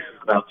space is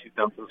about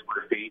 2,000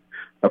 square feet,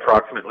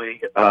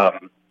 approximately.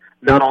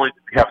 Not only do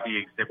we have the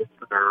exhibits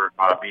that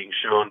are being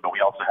shown, but we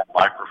also have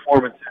live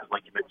performances.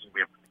 Like you mentioned,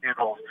 we have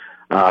panels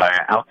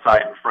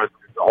outside in front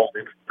of the old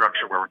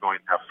infrastructure where we're going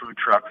to have food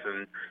trucks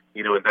and,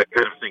 and that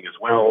kind of thing as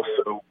well.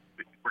 So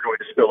we're going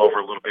to spill over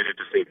a little bit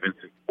into St.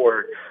 Vincent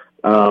Port.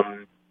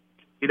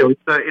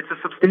 It's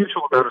a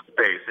substantial amount of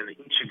space, and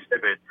each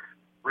exhibit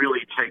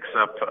really takes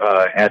up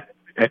at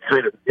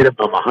kind of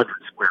minimum 100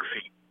 square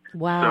feet.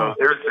 Wow. So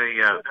there's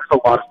a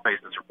lot of space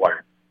that's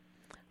required.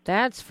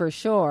 That's for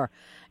sure.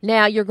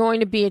 Now, you're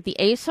going to be at the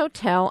Ace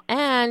Hotel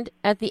and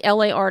at the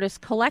LA Artists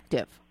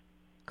Collective,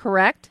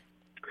 correct?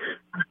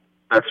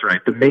 That's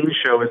right. The main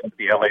show is at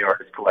the LA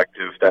Artists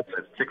Collective. That's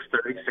at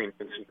 630 St.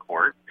 Vincent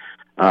Court.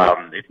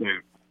 It's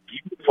a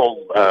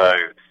beautiful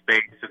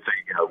space. It's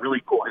a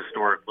really cool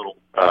historic little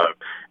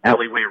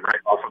alleyway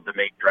right off of the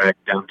main drag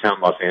downtown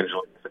Los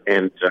Angeles.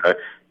 And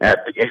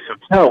at the Ace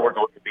Hotel, we're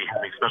going to be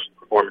having special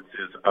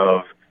performances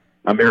of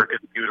America's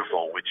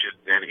Beautiful, which is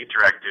an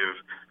interactive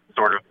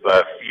sort of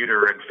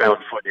theater and found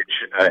footage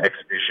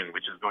exhibition,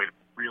 which is going to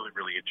be really,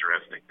 really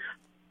interesting.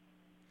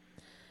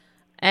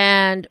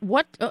 And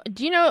what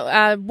do you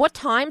know? What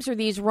times are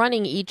these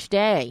running each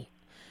day?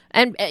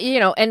 And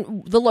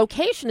and the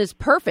location is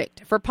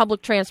perfect for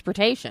public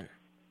transportation.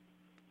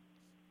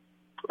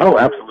 Oh,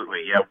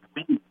 absolutely. Yeah,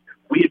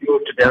 we had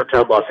moved to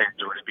downtown Los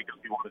Angeles because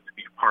we wanted to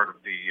be a part of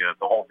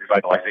the whole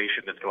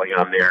revitalization that's going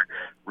on there.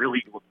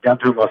 Really,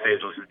 downtown Los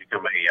Angeles has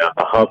become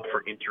a hub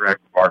for interactive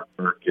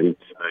artwork, and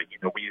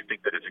we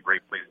think that it's a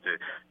great place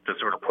to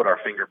sort of put our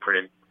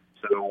fingerprint.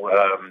 So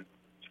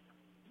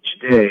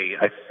each day,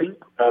 I think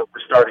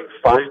we're starting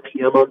 5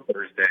 p.m. on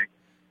Thursday,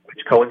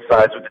 which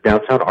coincides with the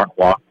downtown art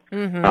walk.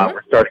 Mm-hmm.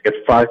 We're starting at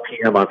 5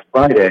 p.m. on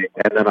Friday,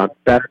 and then on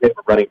Saturday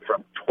we're running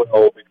from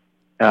 12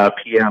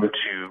 p.m.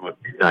 to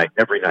midnight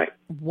every night.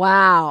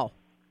 Wow.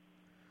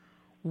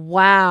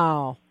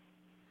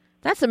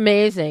 That's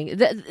amazing.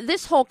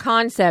 This whole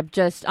concept,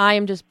 I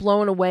am just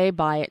blown away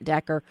by it,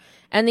 Decker.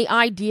 And the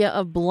idea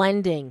of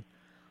blending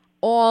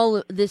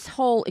all this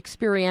whole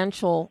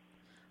experiential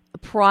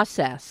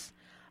process,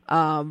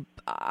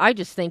 I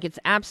just think it's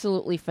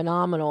absolutely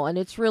phenomenal. And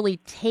it's really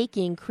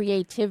taking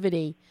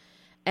creativity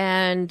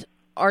and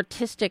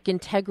artistic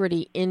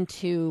integrity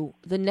into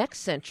the next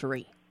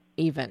century,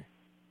 even.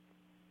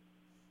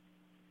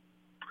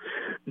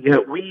 Yeah,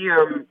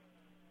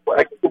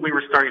 I think when we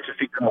were starting to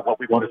figure out what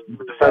we wanted to do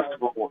with the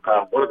festival,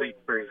 one of the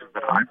experiences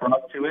that I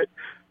brought to it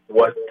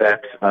was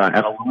that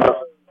at a lot of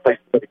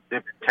places that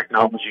exhibit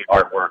technology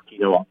artwork,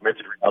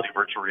 augmented reality,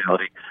 virtual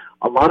reality,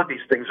 a lot of these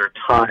things are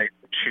tied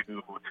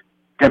to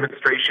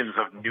demonstrations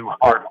of new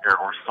hardware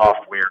or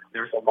software.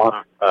 There's a lot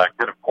of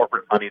kind of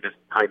corporate money that's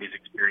behind these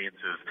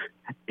experiences.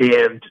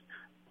 And,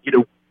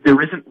 there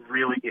isn't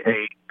really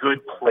a good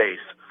place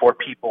for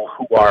people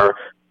who are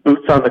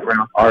boots on the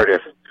ground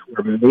artists who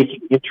are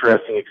making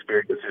interesting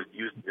experiences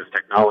using this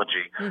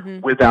technology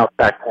without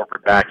that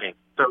corporate backing.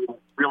 So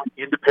really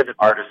independent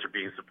artists are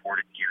being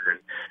supported here. And,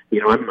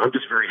 I'm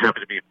just very happy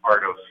to be a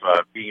part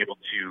of being able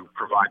to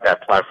provide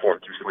that platform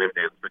through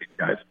Slamdance for these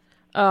guys.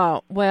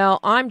 Oh,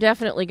 well, I'm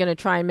definitely going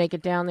to try and make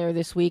it down there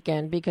this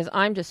weekend because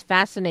I'm just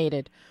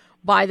fascinated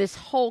by this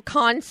whole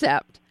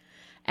concept.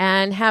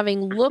 And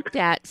having looked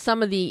at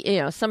some of the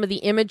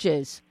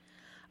images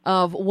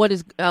of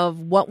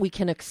what we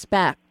can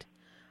expect,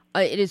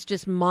 it is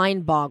just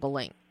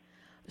mind-boggling.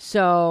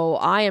 So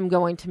I am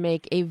going to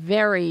make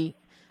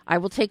I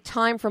will take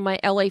time from my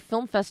LA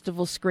Film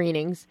Festival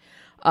screenings,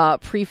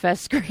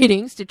 pre-fest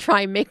screenings, to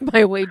try and make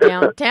my way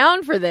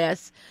downtown for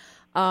this.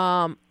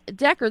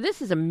 Decker,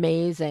 this is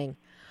amazing.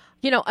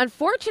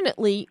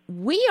 Unfortunately,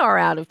 we are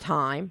out of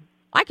time.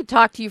 I could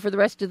talk to you for the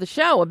rest of the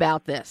show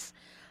about this.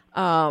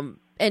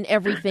 And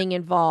everything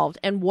involved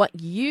and what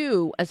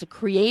you as a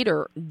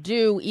creator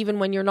do even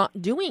when you're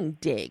not doing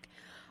DIG.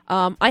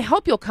 I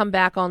hope you'll come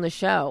back on the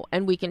show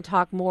and we can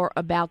talk more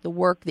about the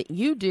work that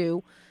you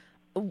do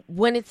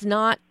when it's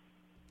not,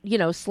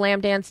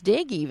 Slamdance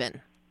DIG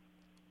even.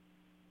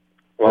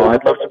 Well,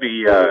 I'd love to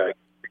be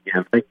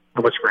again. Thank you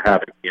so much for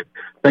having me. And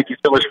thank you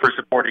so much for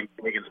supporting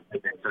DIG and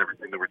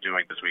everything that we're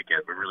doing this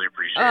weekend. We really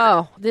appreciate it.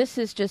 Oh, this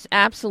is just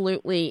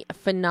absolutely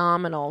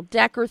phenomenal.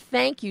 Decker,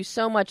 thank you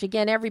so much.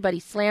 Again, everybody,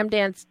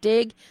 Slamdance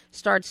DIG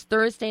starts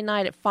Thursday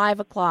night at 5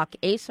 o'clock.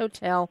 Ace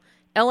Hotel,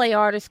 LA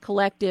Artists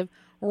Collective,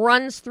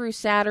 runs through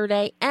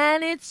Saturday,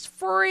 and it's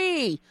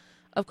free.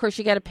 Of course,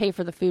 you got to pay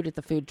for the food at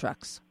the food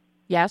trucks.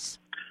 Yes?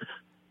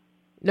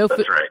 No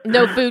That's right.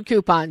 No food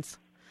coupons.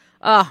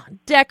 Oh,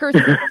 Decker,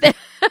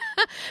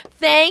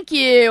 thank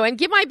you. And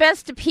give my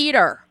best to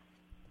Peter.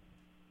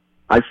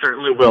 I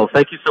certainly will.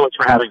 Thank you so much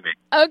for having me.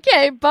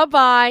 Okay,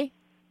 bye-bye.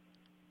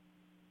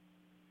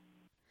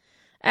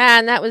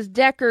 And that was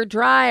Decker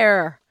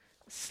Dreyer,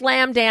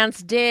 Slam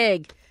Dance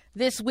Dig,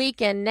 this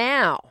weekend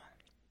now.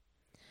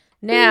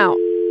 Now,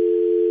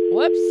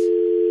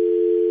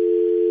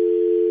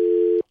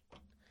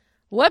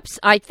 whoops,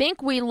 I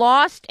think we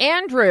lost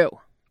Andrew.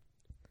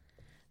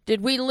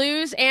 Did we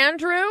lose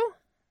Andrew?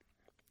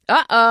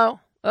 Uh-oh.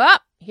 Oh,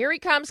 here he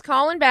comes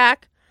calling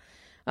back.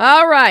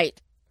 All right.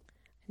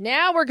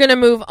 Now we're going to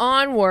move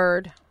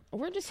onward.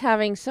 We're just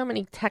having so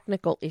many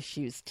technical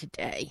issues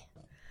today.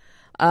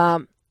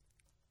 Do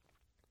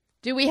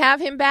we have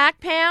him back,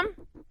 Pam?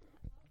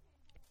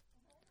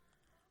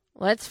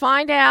 Let's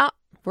find out.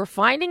 We're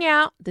finding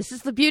out. This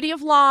is the beauty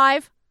of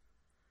live.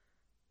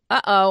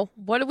 Uh-oh.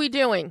 What are we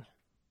doing?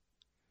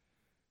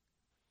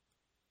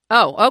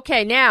 Oh,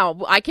 okay.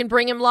 Now I can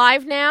bring him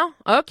live now?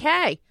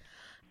 Okay.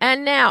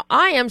 And now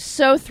I am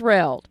so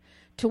thrilled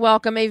to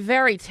welcome a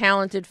very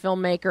talented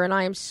filmmaker, and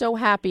I am so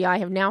happy I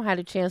have now had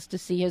a chance to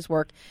see his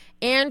work.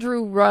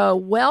 Andrew Rowe,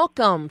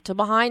 welcome to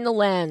Behind the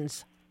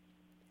Lens.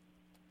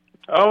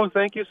 Oh,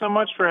 thank you so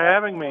much for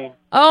having me.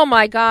 Oh,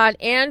 my God.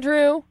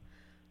 Andrew,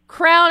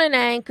 Crown and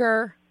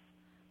Anchor,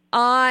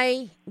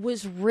 I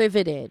was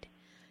riveted.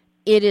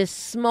 It is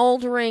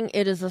smoldering.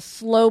 It is a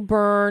slow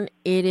burn.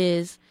 It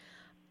is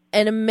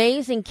an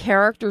amazing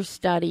character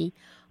study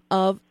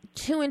of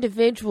two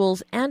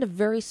individuals and a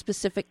very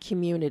specific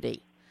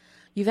community.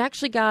 You've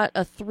actually got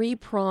a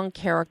three-pronged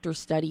character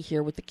study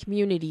here, with the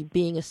community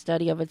being a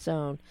study of its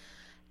own.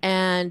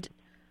 And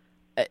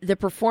the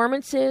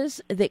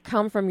performances that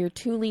come from your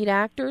two lead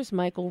actors,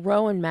 Michael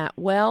Rowe and Matt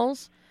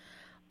Wells,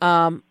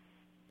 are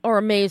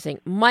amazing.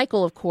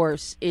 Michael, of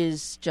course,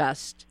 is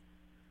just,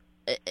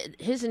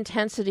 his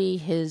intensity,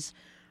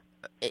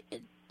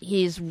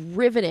 he is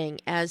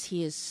riveting as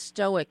he is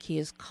stoic, he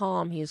is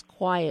calm, he is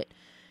quiet,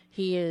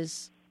 he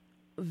is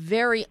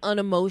very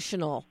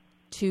unemotional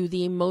to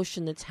the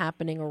emotion that's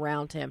happening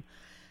around him.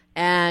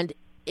 And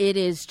it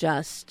is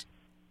just,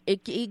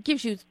 it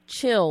gives you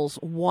chills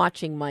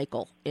watching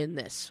Michael in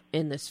this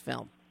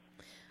film.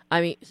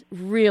 I mean,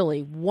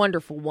 really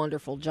wonderful,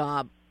 wonderful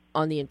job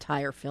on the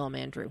entire film,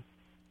 Andrew.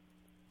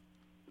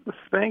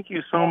 Thank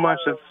you so much.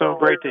 It's so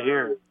great to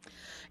hear.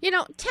 You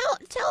know,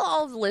 tell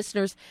all the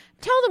listeners,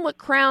 tell them what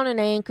Crown and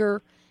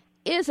Anchor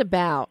is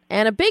about.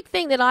 And a big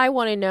thing that I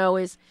want to know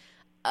is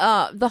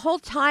the whole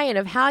tie-in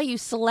of how you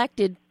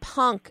selected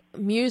punk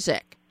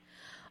music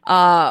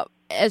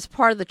as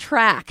part of the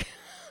track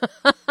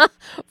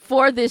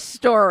for this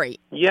story.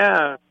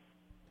 Yeah.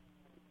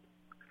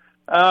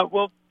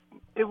 Well,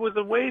 it was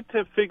a way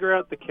to figure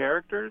out the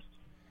characters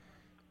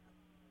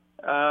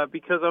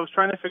because I was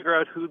trying to figure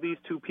out who these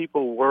two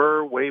people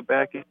were way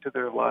back into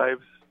their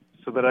lives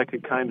so that I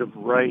could kind of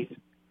write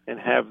and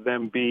have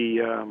them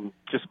be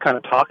just kind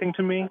of talking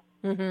to me.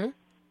 Mm-hmm.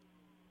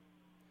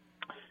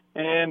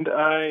 And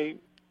I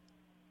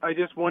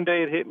just, one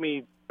day it hit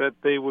me that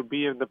they would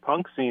be in the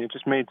punk scene. It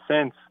just made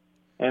sense,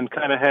 and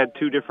kind of had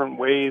two different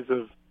ways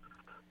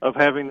of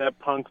having that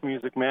punk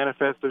music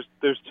manifest.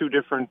 There's two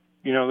different,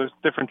 there's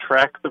different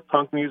tracks of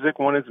punk music.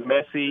 One is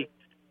messy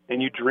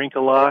and you drink a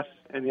lot,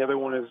 and the other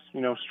one is,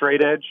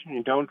 straight edge and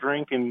you don't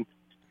drink and,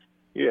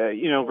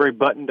 very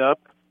buttoned up.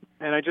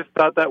 And I just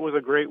thought that was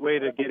a great way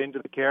to get into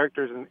the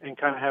characters and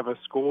kind of have a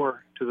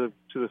score to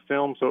the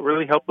film. So it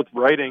really helped with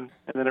writing,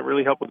 and then it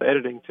really helped with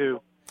editing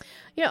too.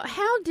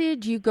 How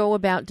did you go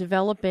about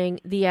developing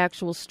the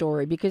actual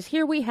story? Because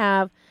here we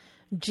have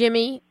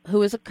Jimmy,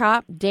 who is a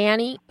cop,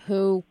 Danny,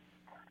 who,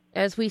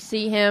 as we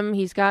see him,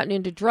 he's gotten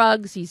into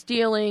drugs, he's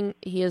dealing,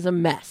 he is a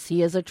mess,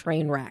 he is a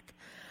train wreck.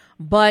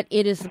 But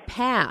it is the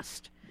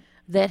past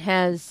that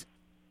has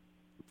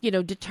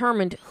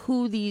determined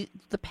who the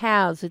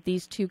paths that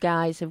these two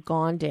guys have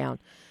gone down.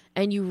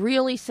 And you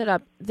really set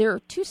up, there are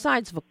two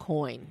sides of a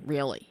coin,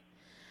 really,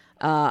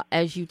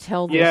 as you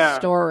tell this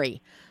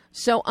story.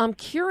 So I'm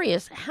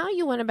curious how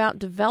you went about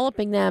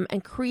developing them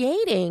and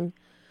creating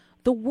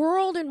the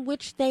world in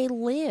which they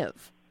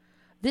live,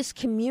 this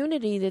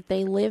community that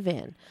they live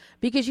in,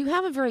 because you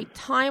have a very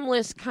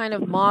timeless kind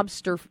of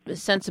mobster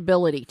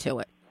sensibility to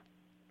it.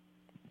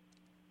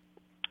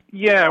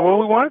 Yeah, well,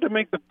 we wanted to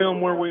make the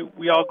film where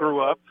we all grew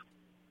up,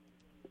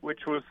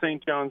 which was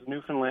St. John's,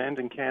 Newfoundland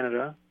in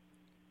Canada.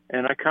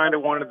 And I kind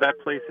of wanted that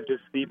place to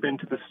just seep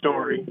into the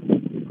story.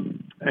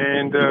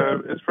 And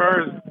as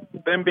far as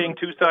them being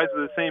two sides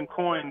of the same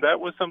coin, that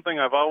was something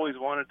I've always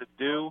wanted to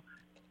do,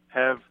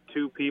 have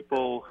two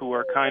people who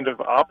are kind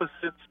of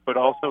opposites, but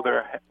also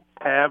they're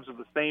halves of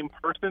the same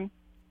person.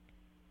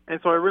 And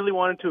so I really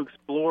wanted to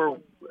explore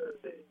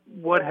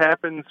what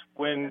happens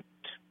when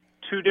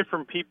two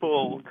different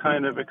people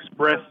kind of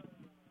express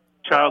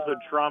childhood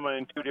trauma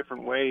in two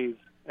different ways,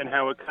 and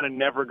how it kind of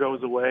never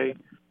goes away,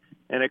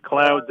 and it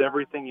clouds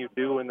everything you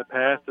do, and the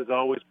past is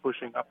always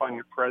pushing up on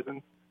your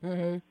present.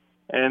 Mm-hmm.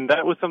 And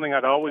that was something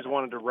I'd always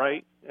wanted to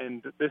write,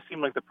 and this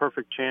seemed like the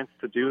perfect chance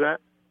to do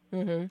that.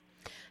 Mm-hmm.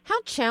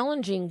 How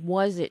challenging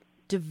was it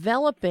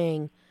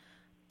developing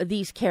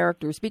these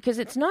characters? Because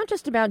it's not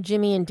just about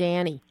Jimmy and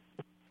Danny.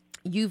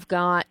 You've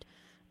got,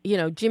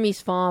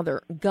 Jimmy's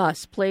father,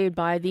 Gus, played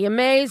by the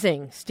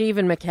amazing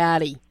Stephen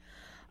McHattie.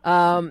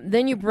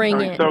 Then you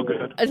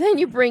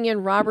bring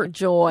in Robert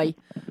Joy,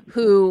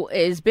 who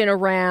has been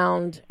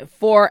around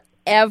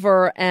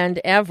forever and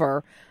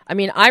ever. I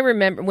mean, I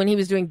remember when he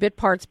was doing bit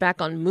parts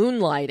back on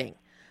Moonlighting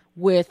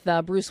with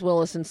Bruce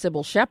Willis and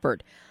Sybil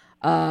Shepherd.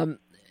 He was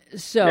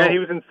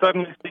in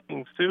Suddenly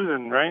Seeking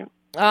Susan, right?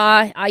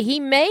 He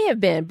may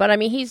have been, but I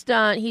mean, he's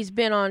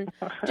been on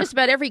just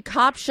about every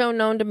cop show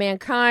known to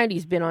mankind.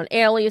 He's been on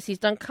Alias. He's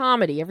done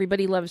comedy.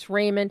 Everybody Loves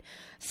Raymond.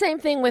 Same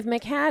thing with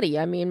McHattie.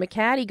 I mean,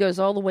 McHattie goes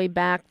all the way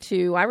back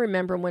to, I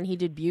remember when he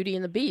did Beauty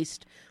and the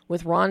Beast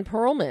with Ron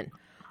Perlman,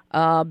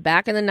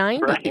 back in the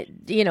 90s, right.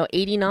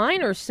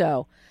 89 or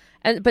so.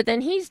 But then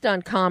he's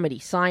done comedy,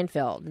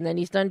 Seinfeld, and then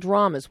he's done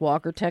dramas,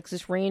 Walker,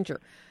 Texas Ranger,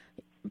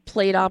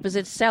 played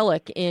opposite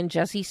Selleck in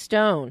Jesse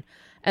Stone.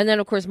 And then,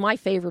 of course, my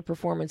favorite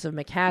performance of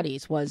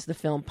McHattie's was the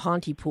film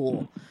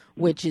Pontypool,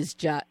 which is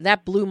just,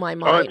 that blew my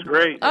mind. Oh, it's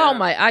great. Oh,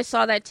 I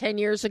saw that 10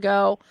 years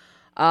ago,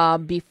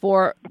 it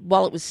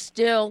was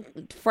still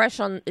fresh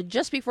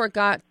just before it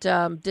got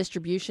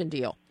distribution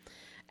deal.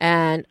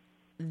 And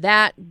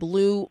that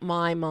blew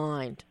my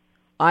mind.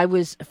 I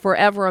was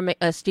forever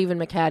a Stephen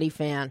McHattie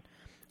fan.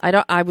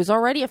 I was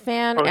already a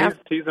fan. Oh,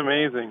 he's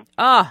amazing.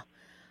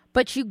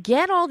 But you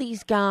get all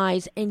these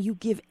guys and you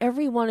give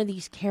every one of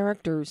these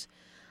characters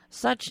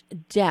such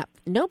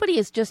depth. Nobody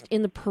is just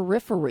in the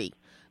periphery.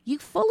 You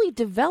fully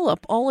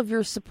develop all of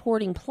your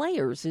supporting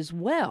players as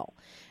well.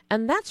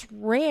 And that's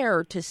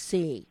rare to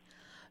see.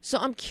 So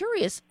I'm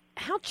curious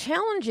how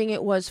challenging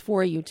it was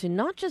for you to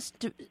not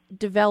just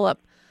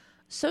develop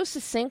so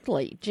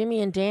succinctly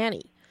Jimmy and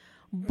Danny,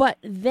 but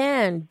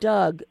then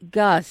Doug,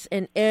 Gus,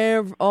 and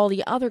all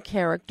the other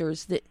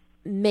characters that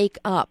make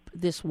up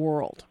this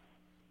world.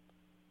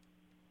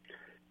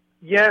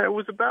 Yeah, it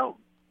was about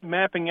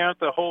mapping out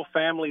the whole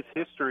family's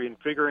history and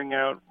figuring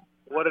out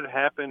what had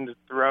happened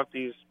throughout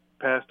these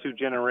past two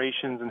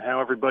generations and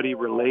how everybody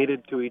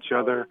related to each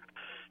other,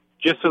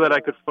 just so that I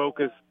could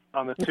focus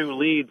on the two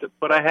leads.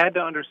 But I had to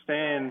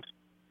understand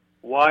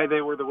why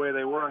they were the way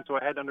they were, and so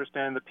I had to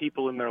understand the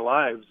people in their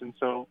lives. And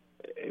so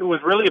it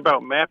was really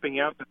about mapping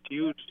out this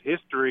huge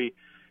history.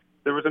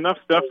 There was enough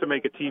stuff to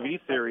make a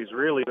TV series,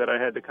 really, that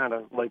I had to kind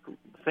of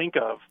think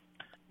of.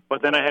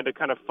 But then I had to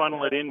kind of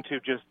funnel it into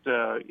just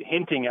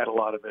hinting at a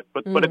lot of it.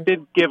 But it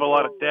did give a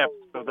lot of depth,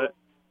 so that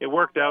it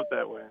worked out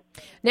that way.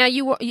 Now,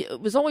 it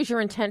was always your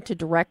intent to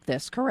direct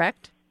this,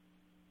 correct?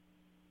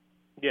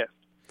 Yes.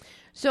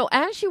 So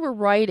as you were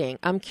writing,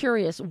 I'm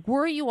curious,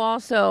 were you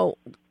also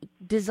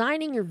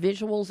designing your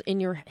visuals in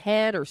your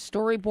head or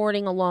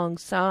storyboarding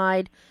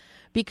alongside?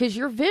 Because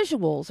your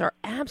visuals are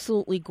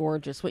absolutely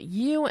gorgeous. What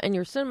you and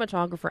your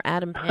cinematographer,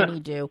 Adam Penny,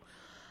 do,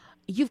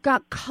 you've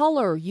got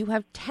color, you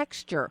have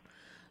texture.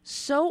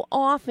 So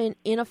often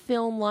in a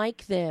film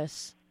like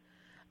this,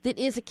 that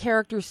is a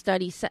character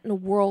study set in a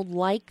world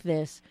like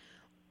this,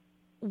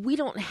 we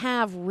don't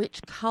have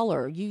rich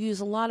color. You use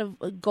a lot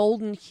of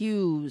golden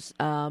hues,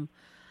 reds,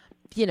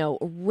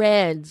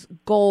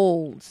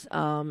 golds,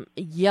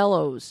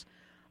 yellows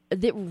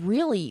that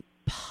really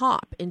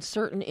pop in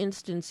certain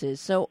instances.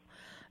 So,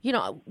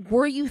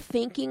 were you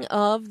thinking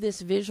of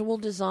this visual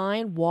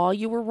design while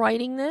you were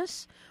writing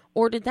this,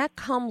 or did that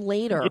come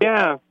later?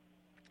 Yeah.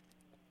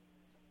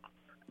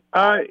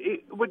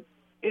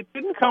 It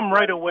didn't come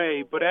right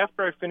away, but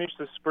after I finished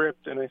the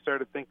script and I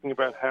started thinking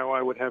about how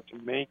I would have to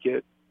make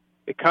it,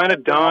 it kind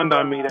of dawned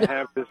on me to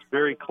have this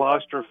very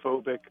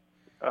claustrophobic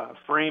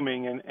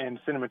framing and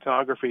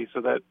cinematography,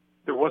 so that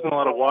there wasn't a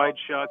lot of wide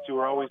shots. You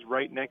were always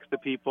right next to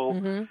people.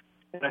 Mm-hmm.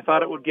 And I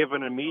thought it would give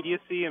an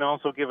immediacy and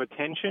also give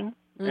attention,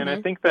 and I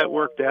think that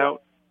worked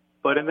out.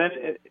 But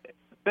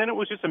then it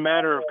was just a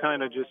matter of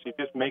you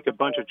just make a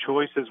bunch of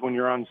choices when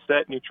you're on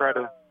set, and you try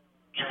to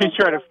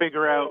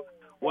figure out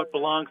what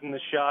belongs in the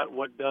shot,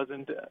 what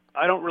doesn't.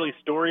 I don't really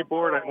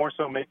storyboard. I more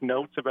so make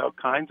notes about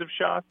kinds of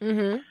shots.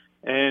 Mm-hmm.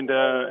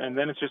 And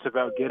then it's just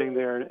about getting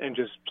there and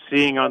just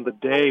seeing on the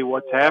day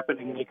what's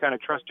happening, and you kind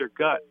of trust your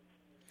gut.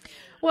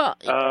 Well,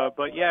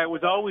 but yeah, it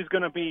was always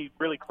going to be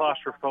really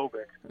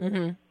claustrophobic.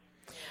 Mm-hmm.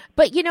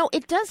 But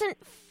it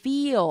doesn't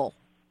feel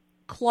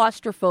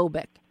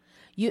claustrophobic.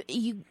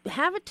 You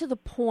have it to the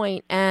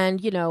point,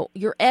 and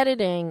your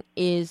editing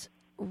is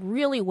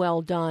really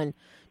well done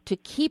to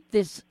keep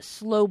this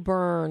slow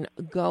burn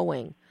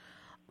going.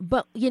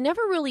 But you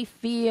never really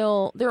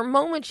feel, there are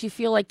moments you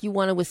feel like you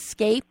want to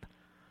escape,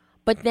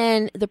 but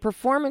then the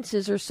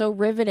performances are so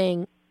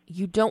riveting,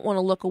 you don't want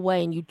to look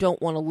away and you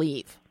don't want to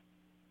leave.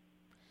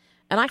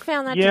 And I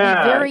found that to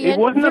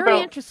be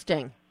very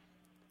interesting.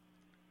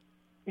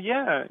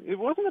 Yeah, it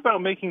wasn't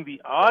about making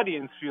the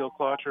audience feel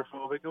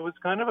claustrophobic. It was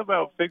kind of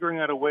about figuring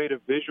out a way to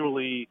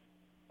visually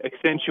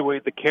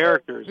accentuate the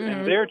characters. Mm-hmm.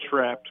 And they're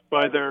trapped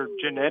by their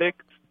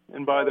genetics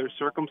and by their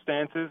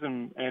circumstances,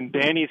 and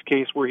Danny's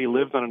case where he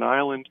lives on an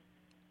island.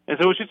 And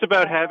so it's just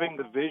about having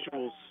the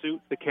visuals suit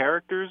the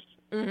characters,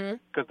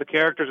 because the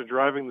characters are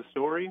driving the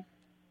story.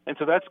 And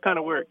so that's kind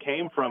of where it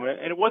came from.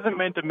 And it wasn't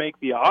meant to make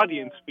the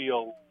audience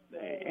feel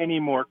any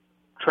more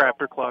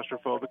trapped or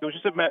claustrophobic. It was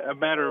just a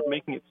matter of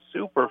making it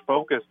super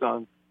focused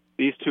on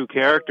these two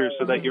characters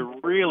so that you're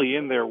really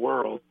in their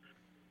world.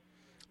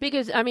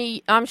 Because, I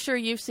mean, I'm sure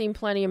you've seen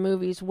plenty of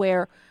movies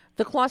where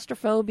the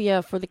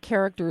claustrophobia for the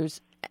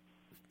characters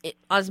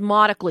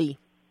osmotically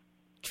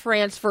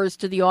transfers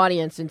to the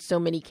audience in so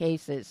many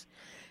cases.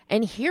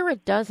 And here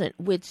it doesn't.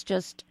 It's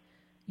just,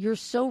 you're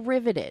so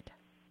riveted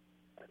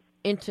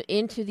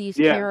into these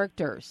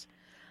characters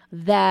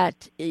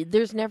that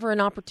there's never an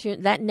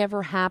opportunity. That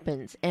never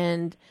happens.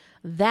 And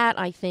that,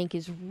 I think,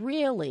 is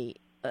really,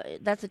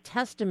 that's a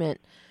testament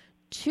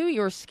to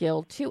your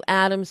skill, to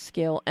Adam's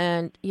skill,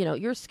 and, you know,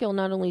 your skill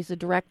not only as a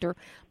director,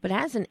 but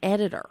as an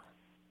editor.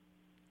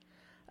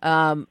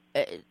 That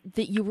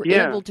you were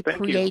able to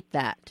create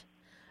that.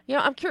 You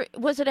know, I'm curious,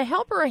 was it a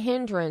help or a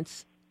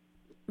hindrance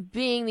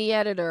being the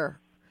editor?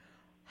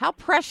 How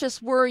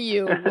precious were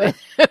you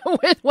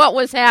with what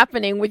was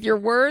happening with your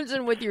words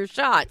and with your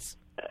shots?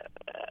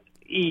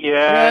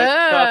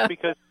 It's tough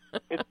because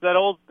it's that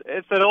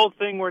old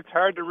thing where it's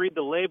hard to read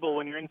the label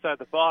when you're inside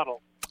the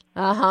bottle.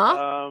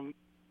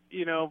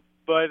 You know,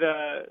 but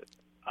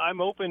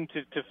I'm open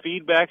to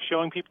feedback,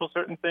 showing people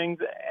certain things,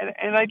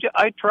 and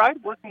I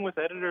tried working with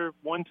editor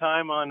one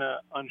time on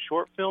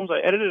short films. I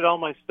edited all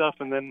my stuff,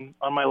 and then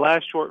on my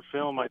last short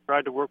film, I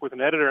tried to work with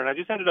an editor, and I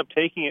just ended up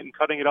taking it and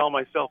cutting it all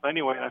myself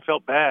anyway, and I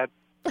felt bad.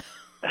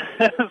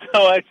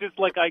 So I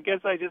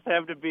guess I just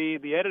have to be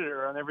the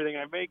editor on everything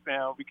I make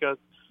now, because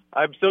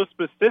I'm so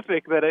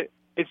specific that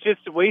it's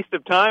just a waste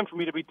of time for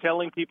me to be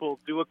telling people,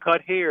 do a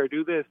cut here,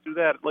 do this, do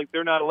that. Like,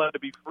 they're not allowed to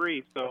be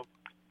free, so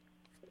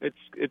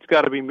it's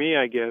got to be me,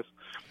 I guess.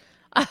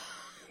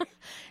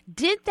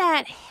 Did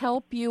that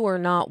help you or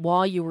not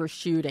while you were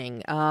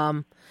shooting?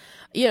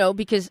 You know,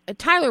 because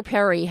Tyler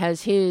Perry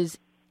has his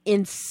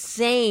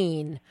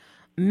insane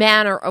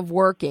manner of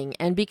working,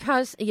 and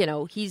because, you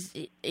know, he's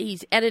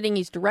editing,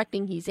 he's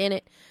directing, he's in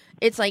it.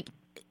 It's like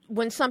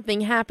when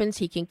something happens,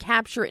 he can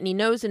capture it, and he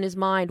knows in his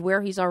mind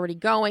where he's already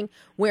going,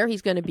 where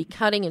he's going to be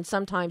cutting, and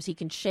sometimes he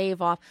can shave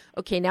off,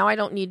 okay, now I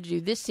don't need to do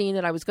this scene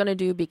that I was going to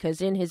do,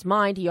 because in his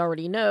mind he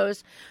already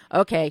knows,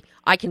 okay,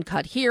 I can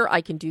cut here,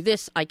 I can do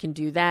this, I can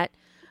do that.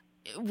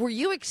 Were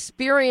you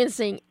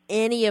experiencing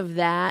any of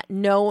that?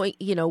 Knowing,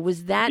 you know,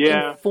 was that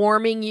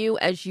informing you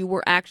as you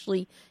were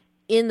actually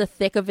in the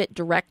thick of it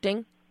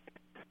directing?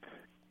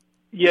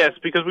 Yes,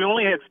 because we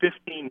only had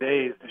 15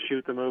 days to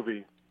shoot the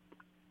movie.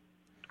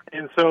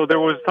 And so there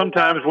was some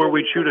times where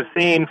we'd shoot a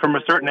scene from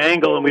a certain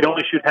angle and we'd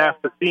only shoot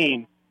half the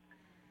scene,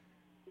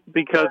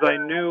 because I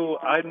knew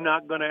I'm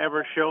not going to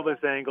ever show this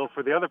angle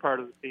for the other part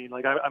of the scene.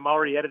 Like, I'm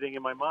already editing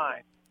in my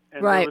mind.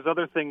 And there was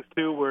other things,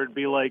 too, where it'd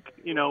be like,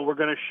 you know, we're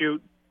going to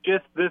shoot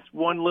just this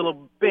one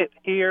little bit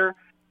here,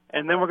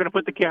 and then we're going to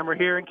put the camera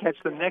here and catch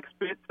the next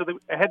bit. So that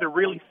I had to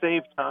really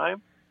save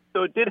time.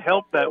 So it did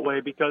help that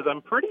way, because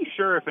I'm pretty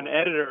sure if an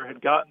editor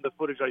had gotten the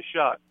footage I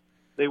shot,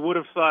 they would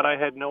have thought I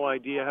had no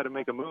idea how to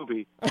make a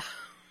movie.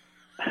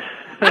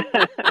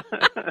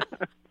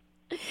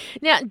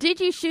 Now, did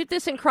you shoot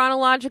this in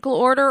chronological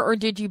order, or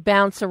did you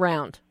bounce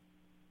around?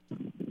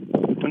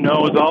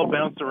 No, it was all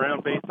bounced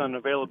around based on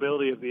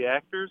availability of the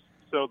actors.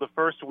 So the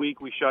first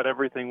week we shot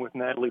everything with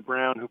Natalie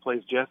Brown, who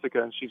plays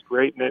Jessica, and she's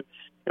great in it.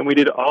 And we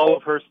did all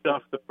of her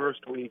stuff the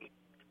first week.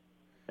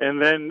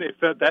 And then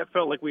that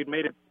felt like we'd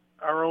made it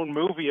our own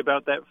movie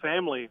about that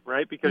family,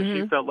 right? Because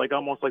she felt like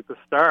almost like the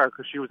star,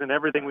 because she was in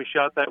everything we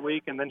shot that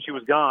week, and then she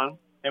was gone,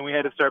 and we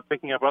had to start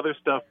picking up other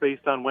stuff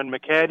based on when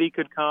McCaddy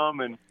could come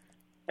and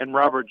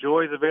Robert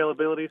Joy's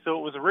availability. So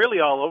it was really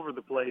all over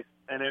the place,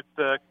 and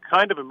it's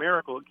kind of a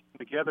miracle it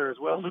came together as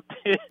well as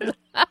it did.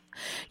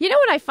 You know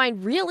what I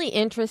find really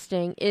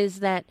interesting is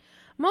that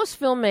most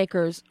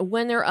filmmakers,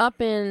 when they're up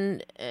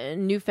in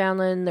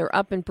Newfoundland, they're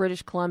up in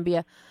British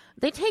Columbia,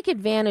 they take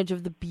advantage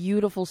of the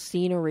beautiful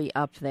scenery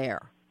up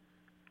there.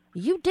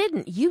 You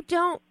didn't. You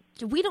don't.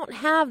 We don't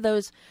have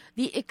those,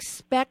 the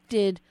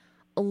expected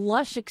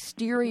lush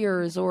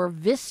exteriors or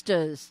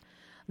vistas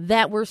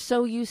that we're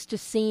so used to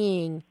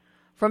seeing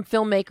from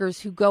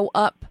filmmakers who go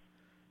up,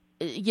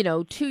 you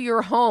know, to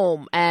your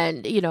home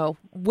and, you know,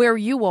 where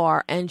you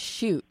are and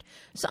shoot.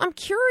 So I'm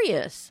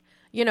curious,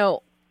 you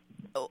know,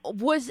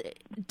 does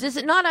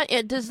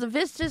the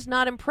vistas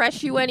not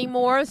impress you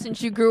anymore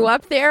since you grew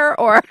up there,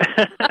 or?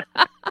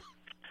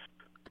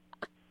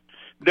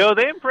 No,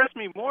 they impress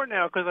me more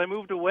now because I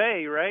moved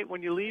away, right?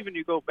 When you leave and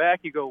you go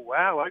back, you go,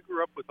 wow, I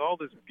grew up with all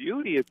this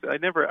beauty.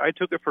 I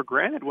took it for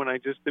granted when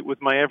it was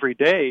my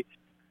everyday.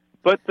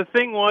 But the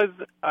thing was,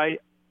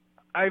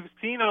 I've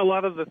seen a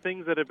lot of the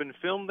things that have been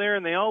filmed there,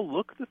 and they all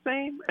look the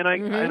same. And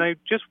I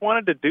just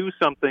wanted to do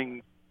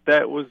something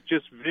that was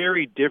just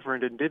very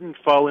different and didn't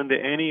fall into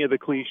any of the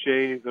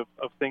cliches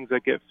of things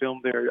that get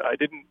filmed there. I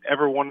didn't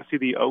ever want to see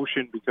the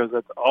ocean because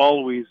that's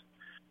always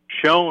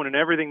shown and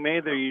everything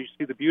made there. You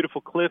see the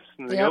beautiful cliffs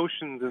and the Yep.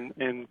 oceans,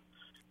 and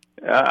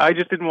I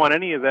just didn't want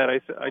any of that.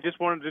 I just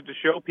wanted to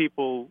show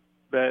people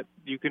that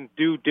you can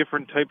do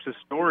different types of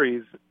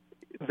stories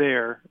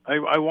there.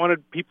 I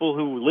wanted people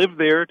who live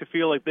there to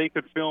feel like they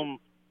could film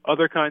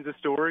other kinds of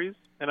stories,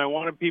 and I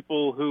wanted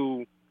people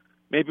who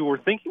maybe were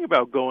thinking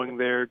about going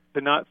there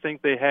to not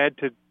think they had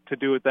to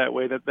do it that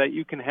way, that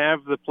you can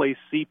have the place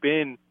seep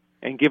in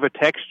and give a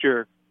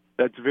texture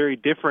that's very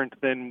different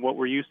than what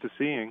we're used to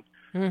seeing.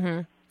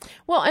 Mm-hmm.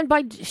 Well, and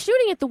by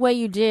shooting it the way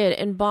you did,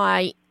 and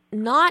by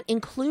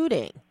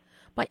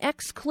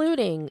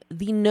excluding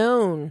the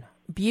known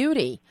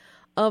beauty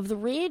of the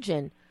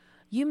region,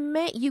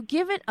 you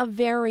give it a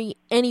very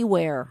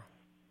anywhere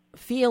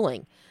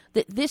feeling,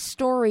 that this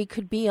story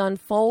could be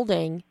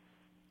unfolding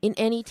in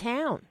any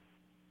town,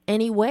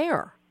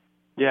 anywhere.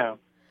 Yeah.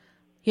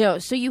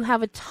 So you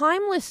have a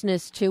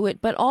timelessness to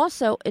it, but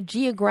also a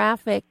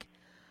geographic,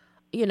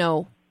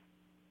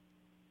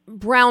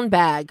 brown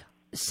bag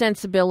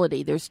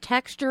sensibility. There's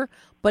texture,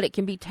 but it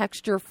can be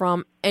texture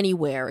from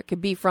anywhere. It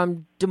could be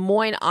from Des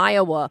Moines,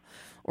 Iowa,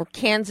 or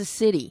Kansas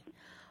City,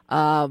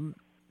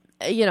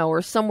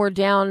 or somewhere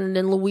down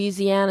in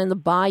Louisiana in the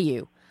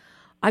bayou.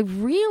 I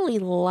really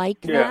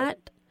like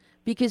that,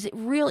 because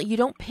you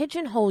don't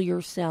pigeonhole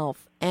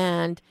yourself,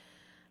 and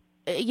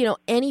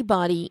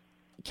anybody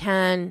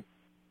can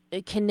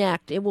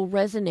connect. It will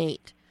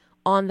resonate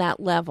on that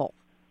level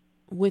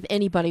with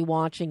anybody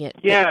watching it.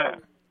 Yeah.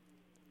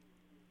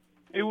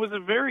 It was a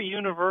very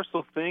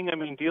universal thing. I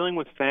mean, dealing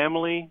with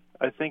family,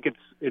 I think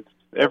it's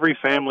every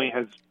family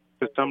has,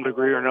 to some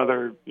degree or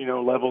another,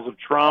 levels of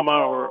trauma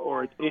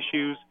or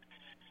issues.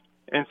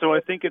 And so I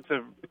think it's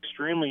an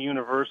extremely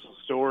universal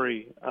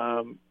story.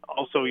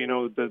 Also,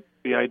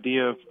 the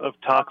idea of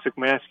toxic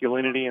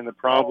masculinity and the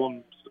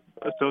problems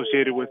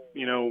associated with,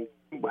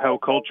 how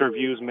culture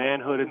views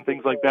manhood and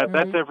things like that. Mm-hmm.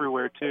 That's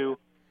everywhere too.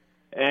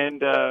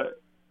 And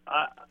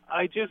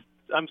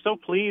I'm so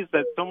pleased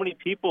that so many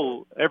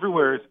people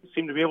everywhere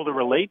seem to be able to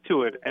relate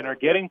to it and are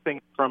getting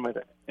things from it.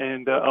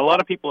 And a lot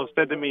of people have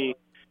said to me,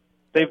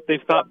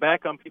 they've thought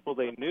back on people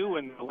they knew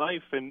in their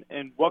life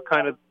and what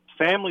kind of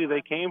family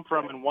they came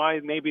from and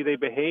why maybe they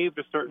behaved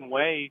a certain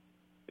way.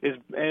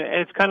 And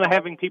it's kind of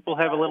having people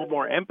have a little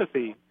more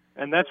empathy.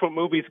 And that's what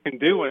movies can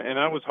do. And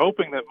I was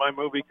hoping that my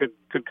movie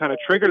could kind of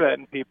trigger that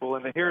in people.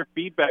 And to hear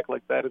feedback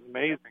like that is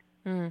amazing.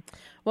 Mm.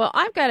 Well,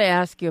 I've got to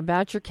ask you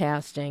about your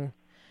casting,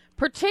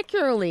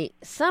 particularly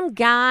some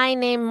guy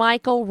named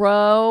Michael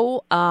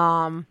Rowe.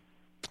 What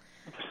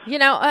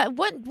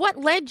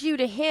led you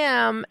to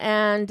him,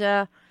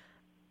 and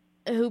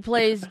who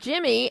plays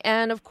Jimmy,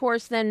 and of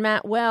course then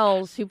Matt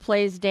Wells, who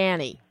plays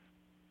Danny?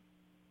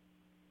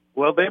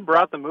 Well, they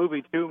brought the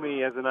movie to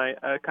me as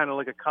kind of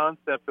like a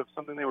concept of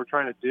something they were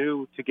trying to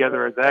do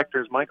together as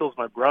actors. Michael's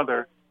my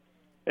brother,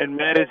 and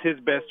Matt is his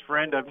best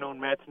friend. I've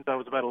known Matt since I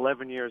was about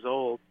 11 years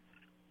old.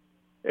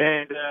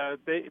 And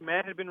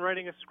Matt had been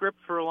writing a script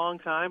for a long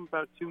time,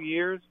 about 2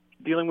 years,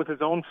 dealing with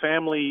his own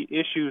family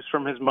issues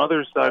from his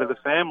mother's side of the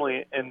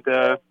family. And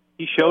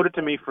he showed it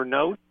to me for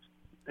notes,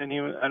 and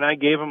I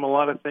gave him a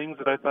lot of things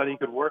that I thought he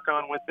could work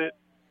on with it.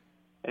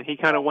 And he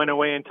kind of went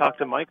away and talked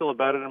to Michael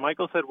about it. And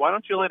Michael said, "Why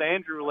don't you let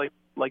Andrew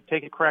like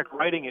take a crack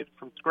writing it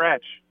from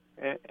scratch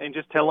and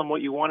just tell him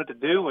what you wanted to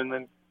do,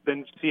 and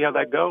then see how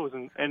that goes."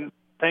 And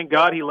thank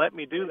God he let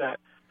me do that.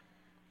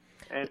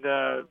 And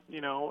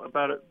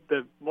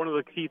one of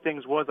the key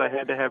things was I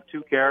had to have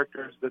two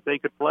characters that they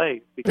could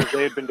play, because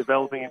they had been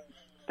developing it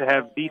to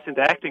have decent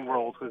acting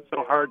roles. Because it's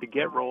so hard to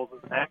get roles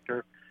as an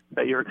actor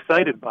that you're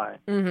excited by.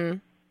 Mm-hmm.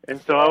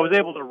 And so I was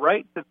able to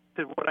write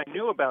to what I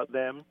knew about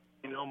them.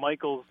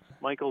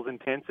 Michael's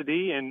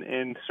intensity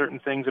and certain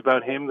things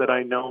about him that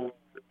I know,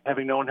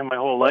 having known him my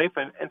whole life,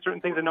 and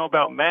certain things I know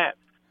about Matt,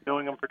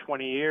 knowing him for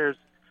 20 years.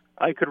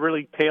 I could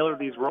really tailor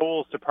these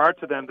roles to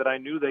parts of them that I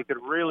knew they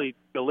could really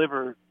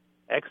deliver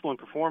excellent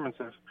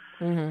performances.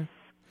 Mm-hmm.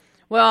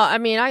 Well, I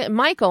mean,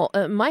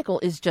 Michael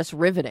is just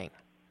riveting.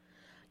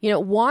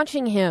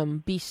 Watching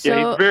him be so...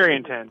 Yeah, he's very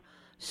intense.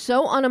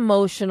 So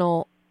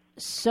unemotional,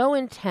 so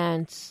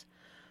intense.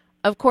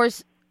 Of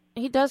course,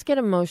 he does get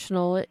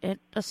emotional at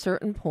a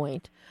certain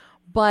point.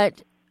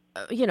 But,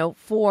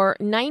 for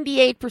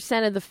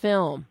 98% of the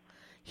film,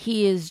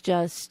 he is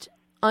just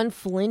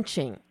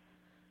unflinching.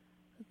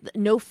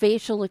 No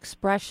facial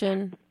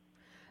expression,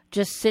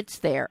 just sits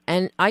there.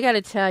 And I got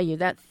to tell you,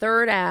 that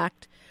third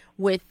act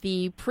with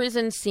the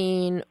prison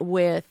scene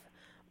with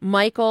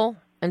Michael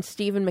and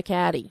Stephen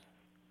McHattie,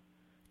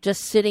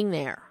 just sitting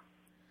there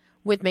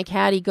with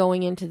McHattie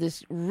going into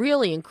this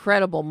really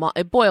incredible,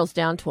 it boils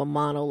down to a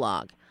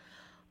monologue.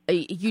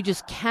 You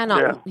just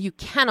cannot, you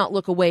cannot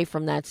look away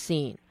from that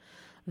scene.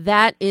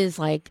 That is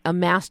like a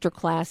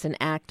masterclass in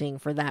acting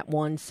for that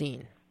one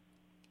scene.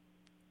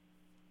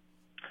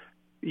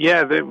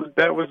 Yeah,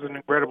 that was an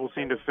incredible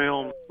scene to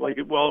film. Like,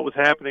 while it was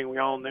happening, we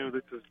all knew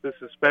this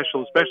is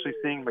special, especially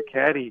seeing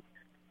McHattie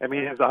I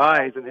mean, his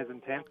eyes and his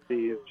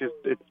intensity is just,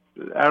 it's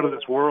out of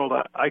this world.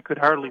 I could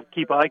hardly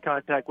keep eye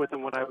contact with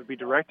him when I would be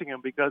directing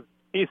him because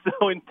he's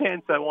so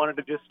intense. I wanted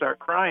to just start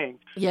crying.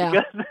 Yeah.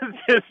 Because it's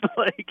just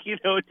like, you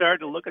know, it's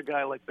hard to look a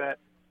guy like that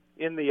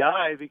in the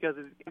eye because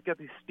he's got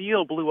these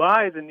steel blue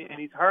eyes and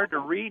he's hard to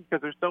read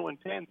because they're so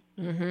intense.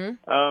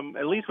 Mm-hmm.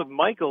 At least with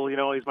Michael, you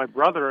know, he's my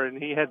brother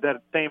and he had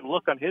that same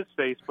look on his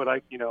face, but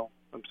I'm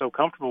so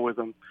comfortable with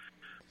him.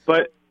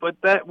 But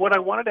that, what I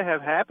wanted to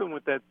have happen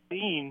with that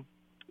scene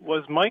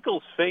was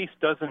Michael's face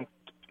doesn't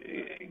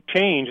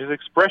change. His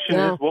expression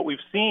is what we've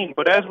seen.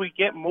 But as we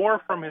get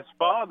more from his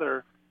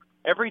father,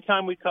 every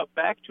time we cut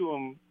back to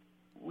him,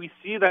 we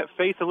see that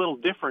face a little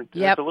different.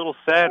 Yep. It's a little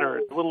sadder.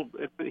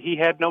 He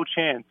had no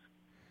chance.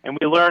 And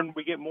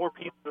we get more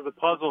pieces of the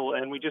puzzle,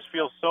 and we just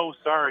feel so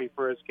sorry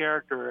for his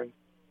character. And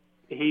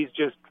he's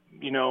just,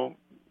 you know,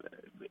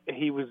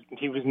 he was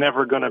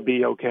never going to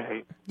be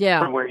okay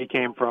from where he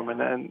came from,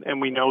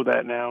 and we know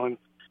that now. And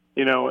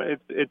you know,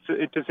 it's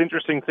this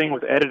interesting thing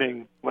with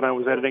editing. When I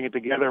was editing it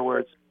together,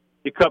 where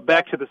you cut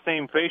back to the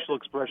same facial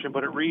expression,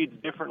 but it reads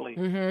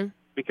differently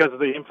because of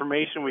the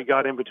information we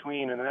got in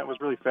between, and that was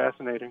really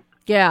fascinating.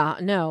 Yeah,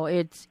 no,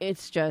 it's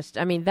just,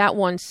 I mean, that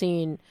one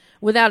scene,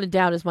 without a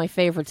doubt, is my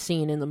favorite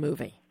scene in the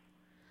movie.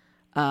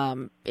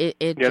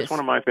 It's one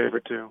of my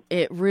favorite too.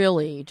 It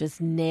really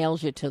just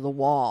nails you to the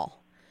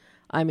wall.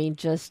 I mean,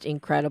 just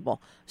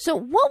incredible. So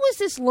what was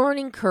this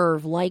learning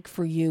curve like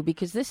for you?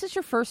 Because this is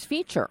your first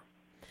feature.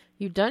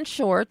 You've done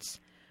shorts.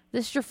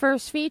 This is your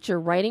first feature,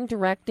 writing,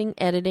 directing,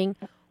 editing.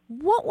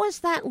 What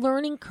was that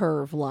learning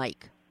curve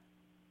like?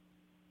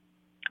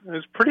 It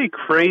was pretty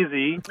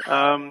crazy.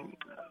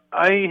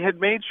 I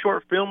had made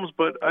short films,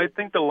 but I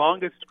think the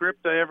longest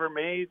script I ever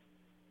made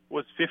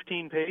was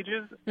 15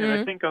 pages. And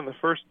I think on the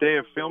first day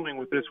of filming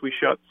with this, we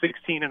shot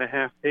 16 and a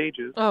half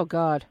pages. Oh,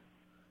 God.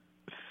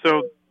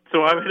 So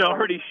I had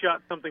already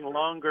shot something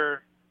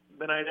longer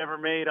than I'd ever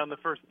made on the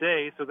first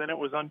day, so then it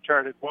was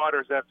uncharted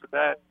waters after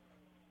that.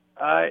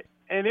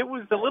 And it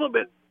was a little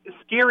bit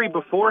scary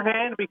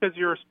beforehand because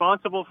you're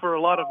responsible for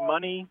a lot of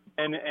money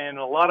and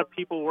a lot of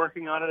people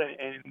working on it,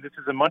 and this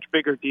is a much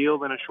bigger deal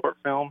than a short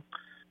film.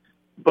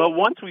 But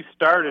once we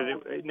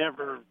started,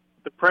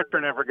 the pressure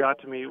never got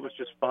to me. It was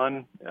just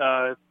fun.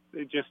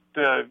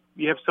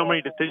 You have so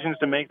many decisions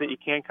to make that you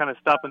can't kind of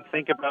stop and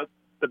think about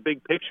the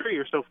big picture.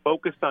 You're so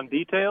focused on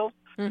details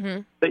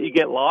that you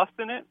get lost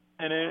in it.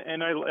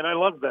 And I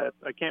love that.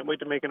 I can't wait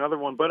to make another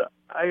one. But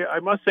I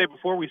must say,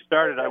 before we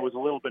started, I was a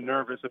little bit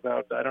nervous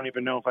about, I don't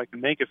even know if I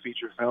can make a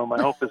feature film.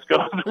 I hope this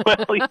goes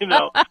well, you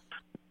know,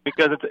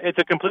 because it's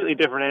a completely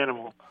different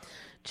animal.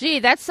 Gee,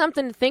 that's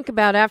something to think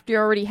about after you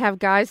already have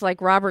guys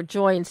like Robert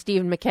Joy and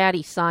Stephen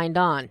McHattie signed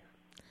on.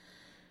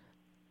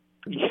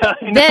 Yeah,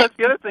 you know, that's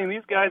the other thing.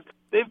 These guys,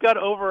 they've got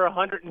over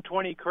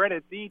 120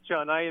 credits each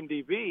on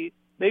IMDb.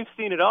 They've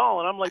seen it all,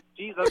 and I'm like,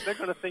 geez, they're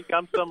going to think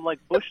I'm some like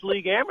Bush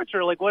League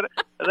amateur. Like what?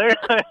 I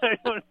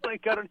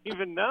don't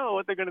even know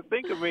what they're going to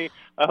think of me.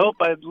 I hope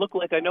I look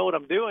like I know what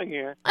I'm doing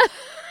here.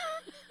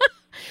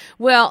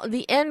 Well,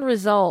 the end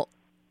result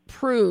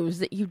proves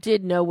that you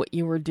did know what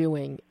you were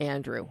doing,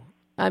 Andrew.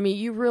 I mean,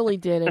 you really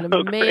did an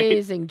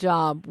amazing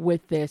job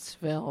with this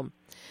film.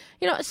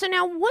 You know, so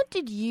now what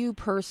did you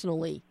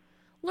personally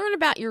learn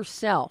about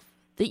yourself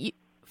that you,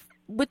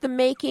 with the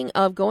making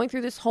of going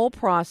through this whole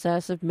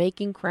process of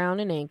making Crown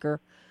and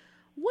Anchor,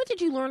 what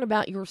did you learn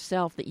about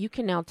yourself that you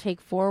can now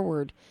take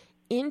forward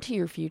into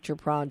your future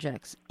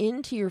projects,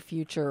 into your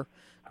future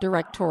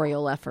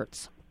directorial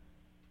efforts?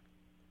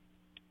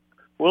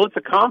 Well, it's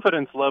a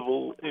confidence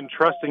level in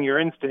trusting your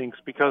instincts,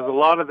 because a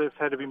lot of this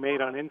had to be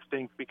made on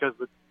instinct because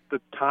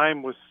the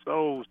time was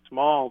so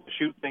small to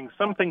shoot things.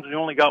 Some things we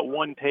only got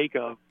one take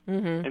of.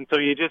 And so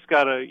you just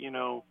got to, you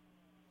know,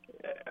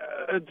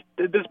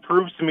 this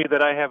proves to me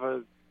that I have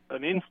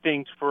an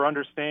instinct for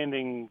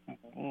understanding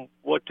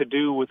what to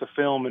do with a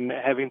film and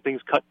having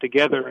things cut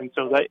together. And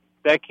so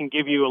that can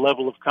give you a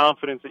level of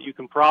confidence that you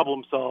can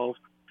problem solve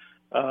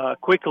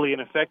quickly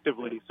and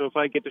effectively. So if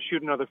I get to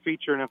shoot another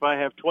feature and if I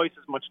have twice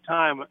as much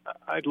time,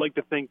 I'd like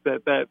to think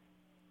that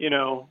you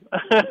know,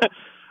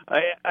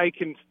 I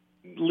can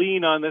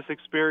lean on this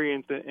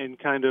experience and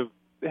kind of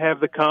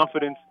have the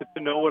confidence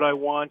to know what I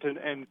want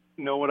and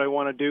know what I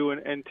want to do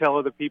and tell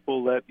other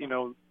people that, you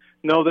know,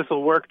 no, this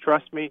will work,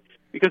 trust me.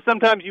 Because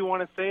sometimes you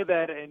want to say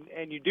that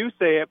and you do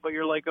say it, but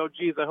you're like, oh,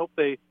 geez, I hope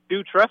they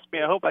do trust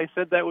me. I hope I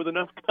said that with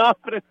enough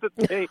confidence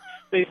that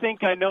they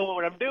think I know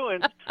what I'm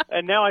doing.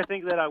 And now I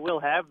think that I will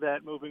have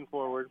that moving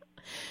forward.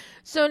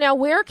 So now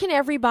where can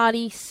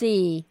everybody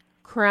see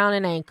Crown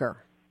and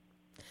Anchor?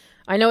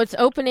 I know it's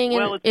opening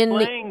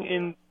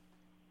in...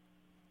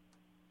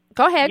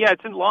 Go ahead. Yeah,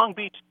 it's in Long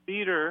Beach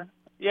Theater.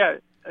 Yeah,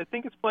 I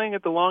think it's playing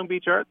at the Long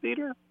Beach Art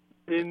Theater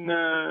in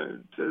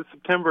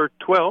September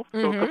 12th,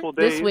 so a couple of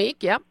days. This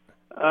week, yep.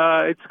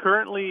 It's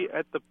currently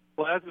at the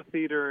Plaza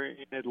Theater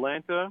in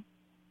Atlanta,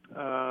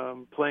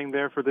 playing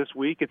there for this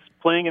week. It's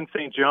playing in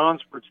St.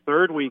 John's for its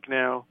third week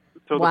now.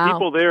 So the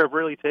people there have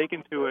really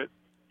taken to it.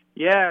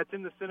 Yeah, it's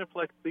in the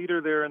Cineplex Theater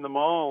there in the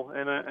mall,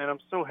 and I'm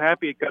so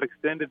happy it got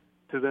extended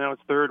to now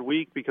its third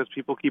week because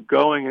people keep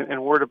going,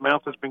 and word of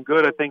mouth has been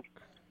good. I think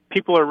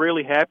people are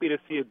really happy to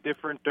see a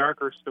different,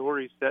 darker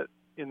story set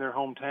in their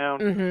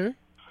hometown. Mm-hmm.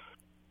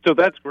 So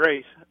that's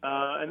great.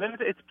 And then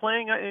it's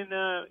playing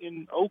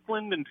in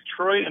Oakland and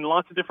Detroit and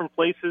lots of different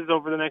places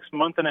over the next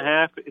month and a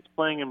half. It's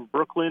playing in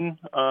Brooklyn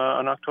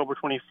on October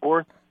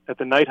 24th at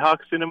the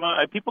Nighthawk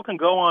Cinema. People can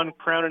go on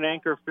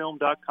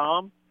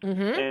crownandanchorfilm.com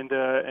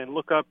and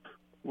look up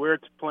where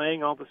it's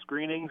playing, all the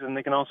screenings, and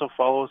they can also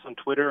follow us on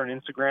Twitter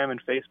and Instagram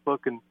and Facebook,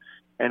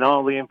 and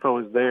all the info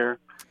is there.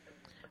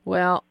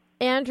 Well,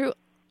 Andrew,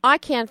 I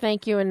can't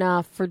thank you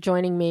enough for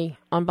joining me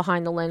on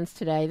Behind the Lens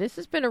today. This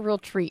has been a real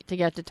treat to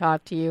get to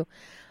talk to you,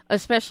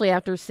 especially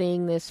after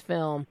seeing this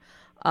film.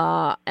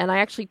 And I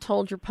actually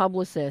told your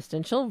publicist,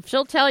 and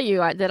she'll tell you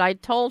that I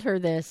told her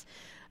this,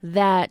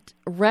 that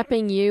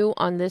repping you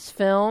on this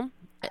film,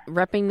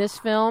 repping this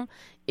film,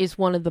 is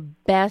one of the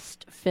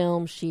best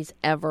films she's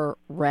ever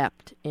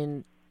repped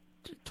in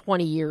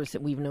 20 years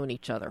that we've known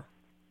each other.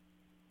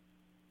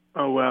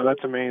 Oh, wow,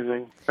 that's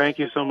amazing. Thank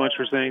you so much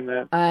for saying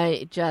that.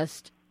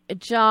 A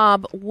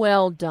job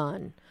well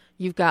done.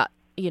 You've got,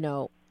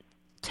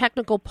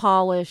 technical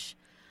polish.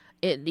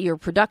 Your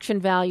production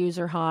values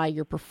are high.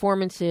 Your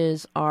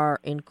performances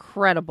are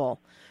incredible.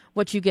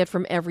 What you get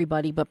from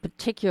everybody, but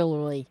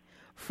particularly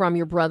from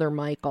your brother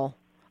Michael,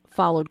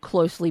 followed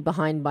closely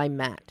behind by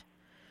Matt.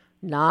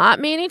 Not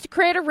meaning to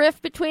create a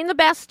rift between the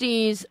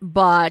besties,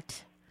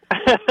 but,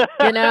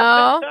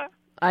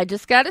 I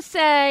just got to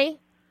say,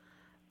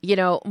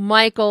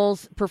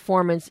 Michael's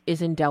performance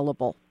is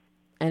indelible.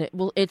 And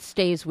it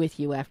stays with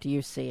you after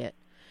you see it.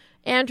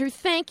 Andrew,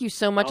 thank you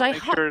so much. I'll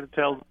make sure to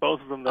tell both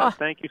of them that.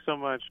 Thank you so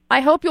much. I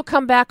hope you'll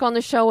come back on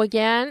the show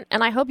again,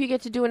 and I hope you get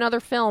to do another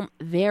film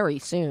very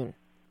soon.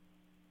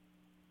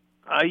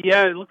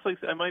 Yeah, it looks like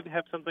I might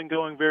have something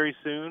going very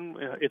soon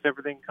if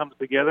everything comes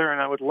together,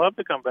 and I would love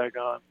to come back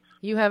on.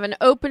 You have an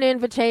open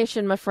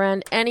invitation, my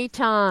friend,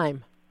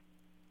 anytime.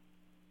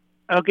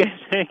 Okay,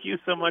 thank you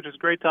so much. It's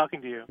great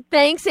talking to you.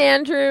 Thanks,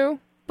 Andrew.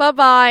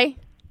 Bye-bye.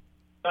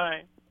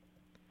 Bye.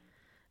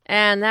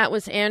 And that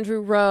was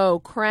Andrew Rowe,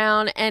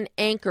 Crown and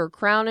Anchor,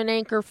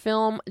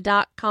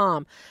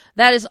 crownandanchorfilm.com.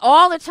 That is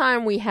all the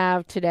time we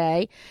have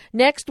today.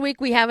 Next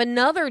week, we have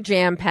another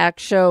jam-packed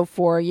show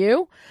for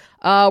you.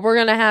 We're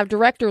going to have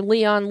director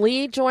Leon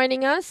Lee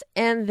joining us,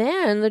 and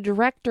then the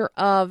director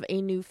of a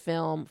new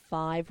film,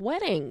 5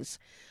 Weddings.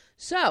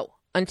 So,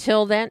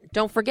 until then,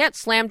 don't forget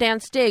Slam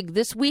Dance Dig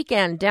this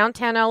weekend,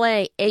 downtown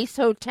LA, Ace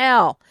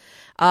Hotel.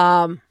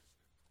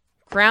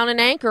 Crown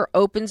and Anchor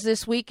opens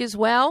this week as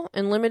well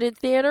in limited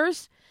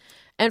theaters.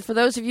 And for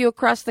those of you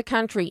across the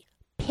country,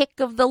 Pick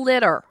of the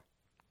Litter.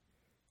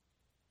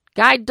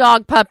 Guide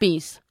Dog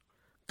Puppies.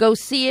 Go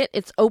see it.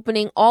 It's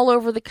opening all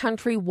over the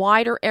country,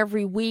 wider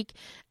every week,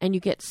 and you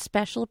get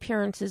special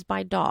appearances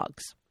by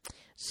dogs.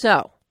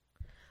 So,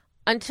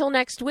 until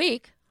next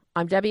week,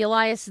 I'm Debbie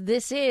Elias.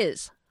 This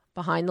is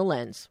Behind the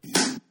Lens.